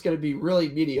know it's going to be really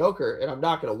mediocre, and I'm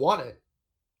not going to want it.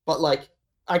 But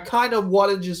I kind of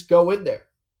want to just go in there.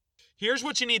 Here's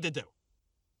what you need to do.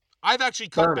 I've actually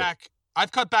cut back.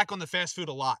 I've cut back on the fast food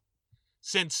a lot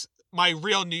since my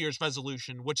real New Year's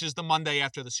resolution, which is the Monday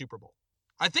after the Super Bowl.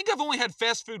 I think I've only had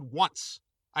fast food once.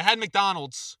 I had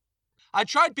McDonald's. I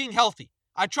tried being healthy.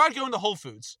 I tried going to Whole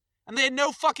Foods, and they had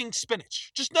no fucking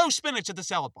spinach. Just no spinach at the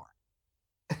salad bar.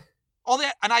 All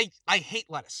that, and I hate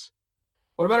lettuce.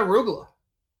 What about arugula?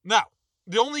 No.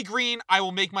 The only green I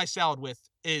will make my salad with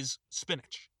is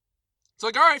spinach. It's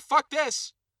all right, fuck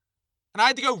this. And I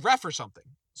had to go ref or something.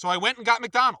 So I went and got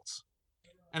McDonald's.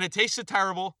 And it tasted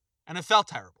terrible, and it felt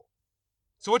terrible.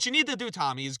 So what you need to do,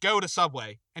 Tommy, is go to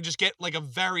Subway and just get a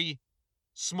very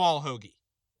small hoagie.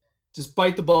 Just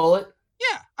bite the bullet?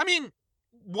 Yeah. I mean,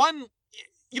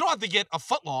 you don't have to get a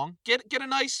foot long. Get a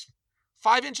nice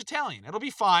 5-inch Italian. It'll be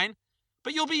fine.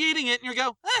 But you'll be eating it and you'll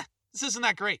go, this isn't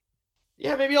that great.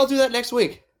 Yeah, maybe I'll do that next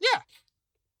week. Yeah.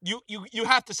 You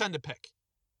have to send a pic.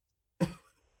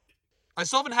 I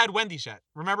still haven't had Wendy's yet.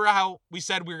 Remember how we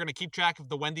said we were going to keep track of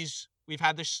the Wendy's we've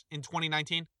had this in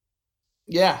 2019?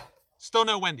 Yeah. Still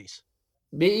no Wendy's.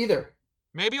 Me either.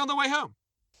 Maybe on the way home.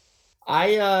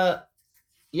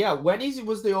 Wendy's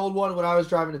was the old one when I was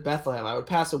driving to Bethlehem. I would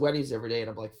pass a Wendy's every day, and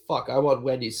I'm like, fuck, I want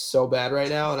Wendy's so bad right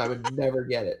now, and I would never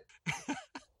get it.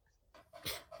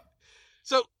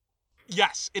 So,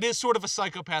 yes, it is sort of a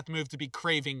psychopath move to be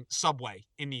craving Subway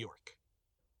in New York.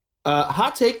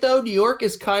 Hot take, though, New York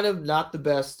is kind of not the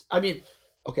best. I mean,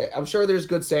 okay, I'm sure there's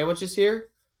good sandwiches here,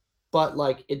 but,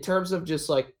 in terms of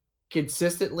just,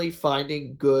 consistently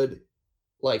finding good,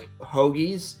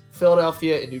 hoagies,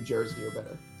 Philadelphia and New Jersey are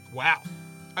better. Wow.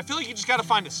 I feel like you just got to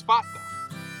find a spot, though.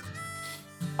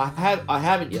 I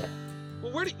haven't yet.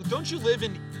 Well, where do you live?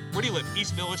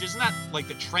 East Village? Isn't that,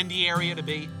 the trendy area to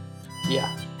be?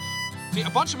 Yeah. See, a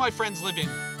bunch of my friends live in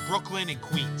Brooklyn and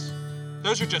Queens.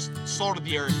 Those are just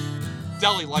salt-of-the-earth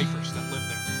deli lifers that live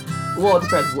there. Well, it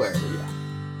depends where, but yeah.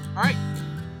 All right.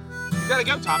 You got to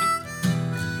go, Tommy.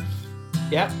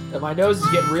 Yep, and my nose is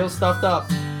getting real stuffed up.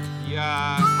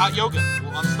 Yeah, hot yoga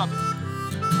will unstuff it.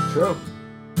 True.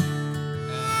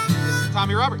 And this is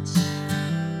Tommy Roberts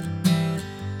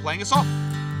playing us off.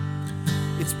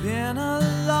 It's been a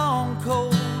long,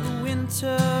 cold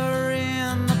winter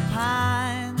in the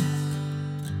pines.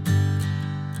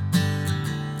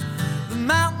 The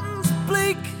mountains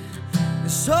bleak, and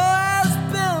so has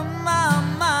been my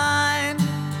mind.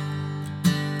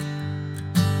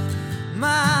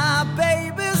 My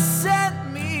baby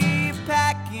sent me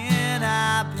packing.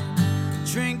 I've been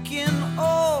drinking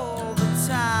all the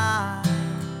time,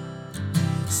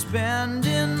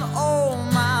 spending all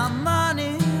my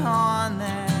money on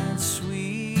that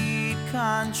sweet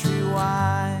country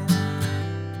wine.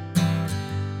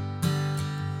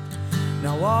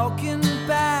 Now walking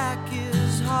back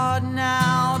is hard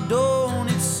now, don't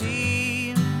it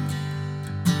seem?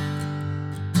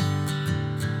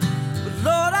 But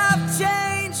Lord, I've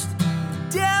changed,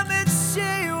 damn it,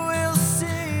 she will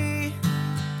see.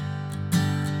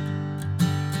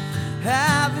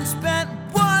 Haven't spent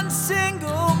one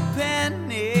single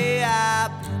penny,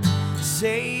 I've been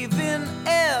saving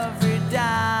every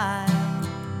dime,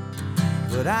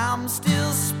 but I'm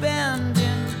still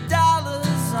spending dollars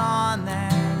on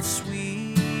that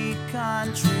sweet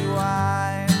country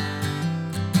wine.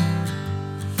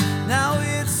 Now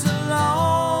it's a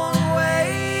long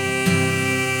way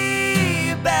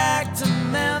back to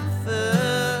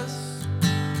Memphis,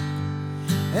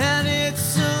 and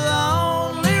it's a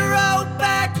lonely road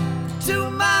back to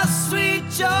my sweet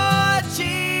Georgie.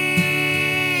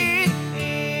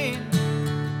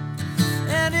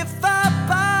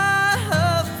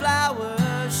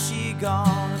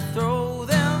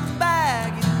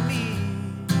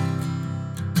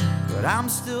 I'm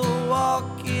still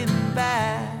walking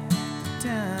back to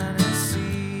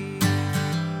Tennessee.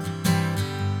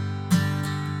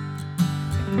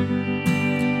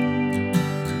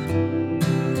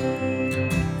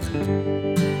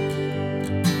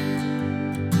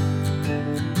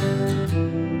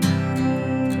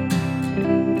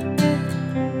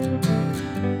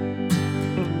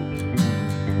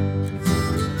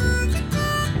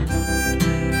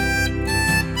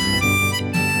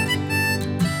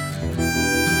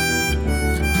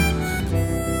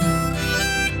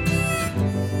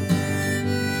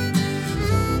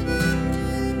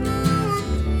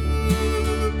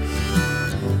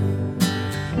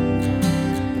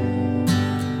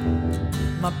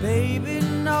 My baby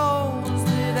knows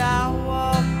that I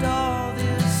walked all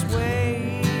this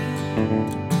way.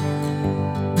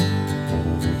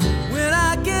 When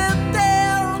I get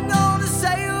there, I'm gonna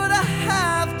say what I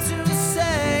have to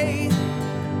say.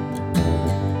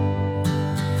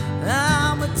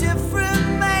 I'm a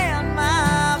different man,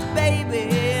 my baby,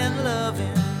 and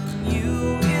loving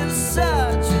you is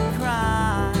such a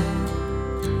crime.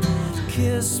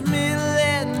 Kiss me,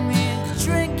 let me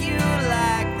drink you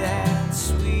like that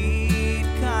sweet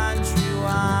country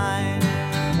wine.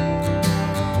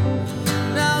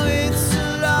 Now it's a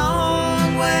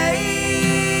long way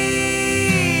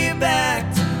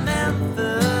back to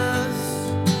Memphis,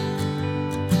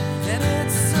 and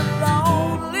it's a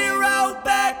lonely road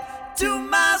back to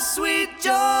my sweet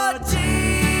Georgie.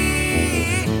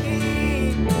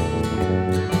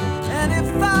 And if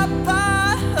I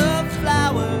buy her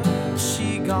flowers, she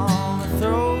gonna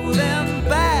throw them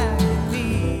back at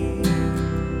me.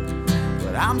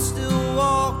 But I'm still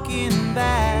walking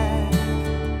back.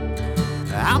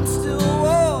 I'm still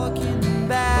walking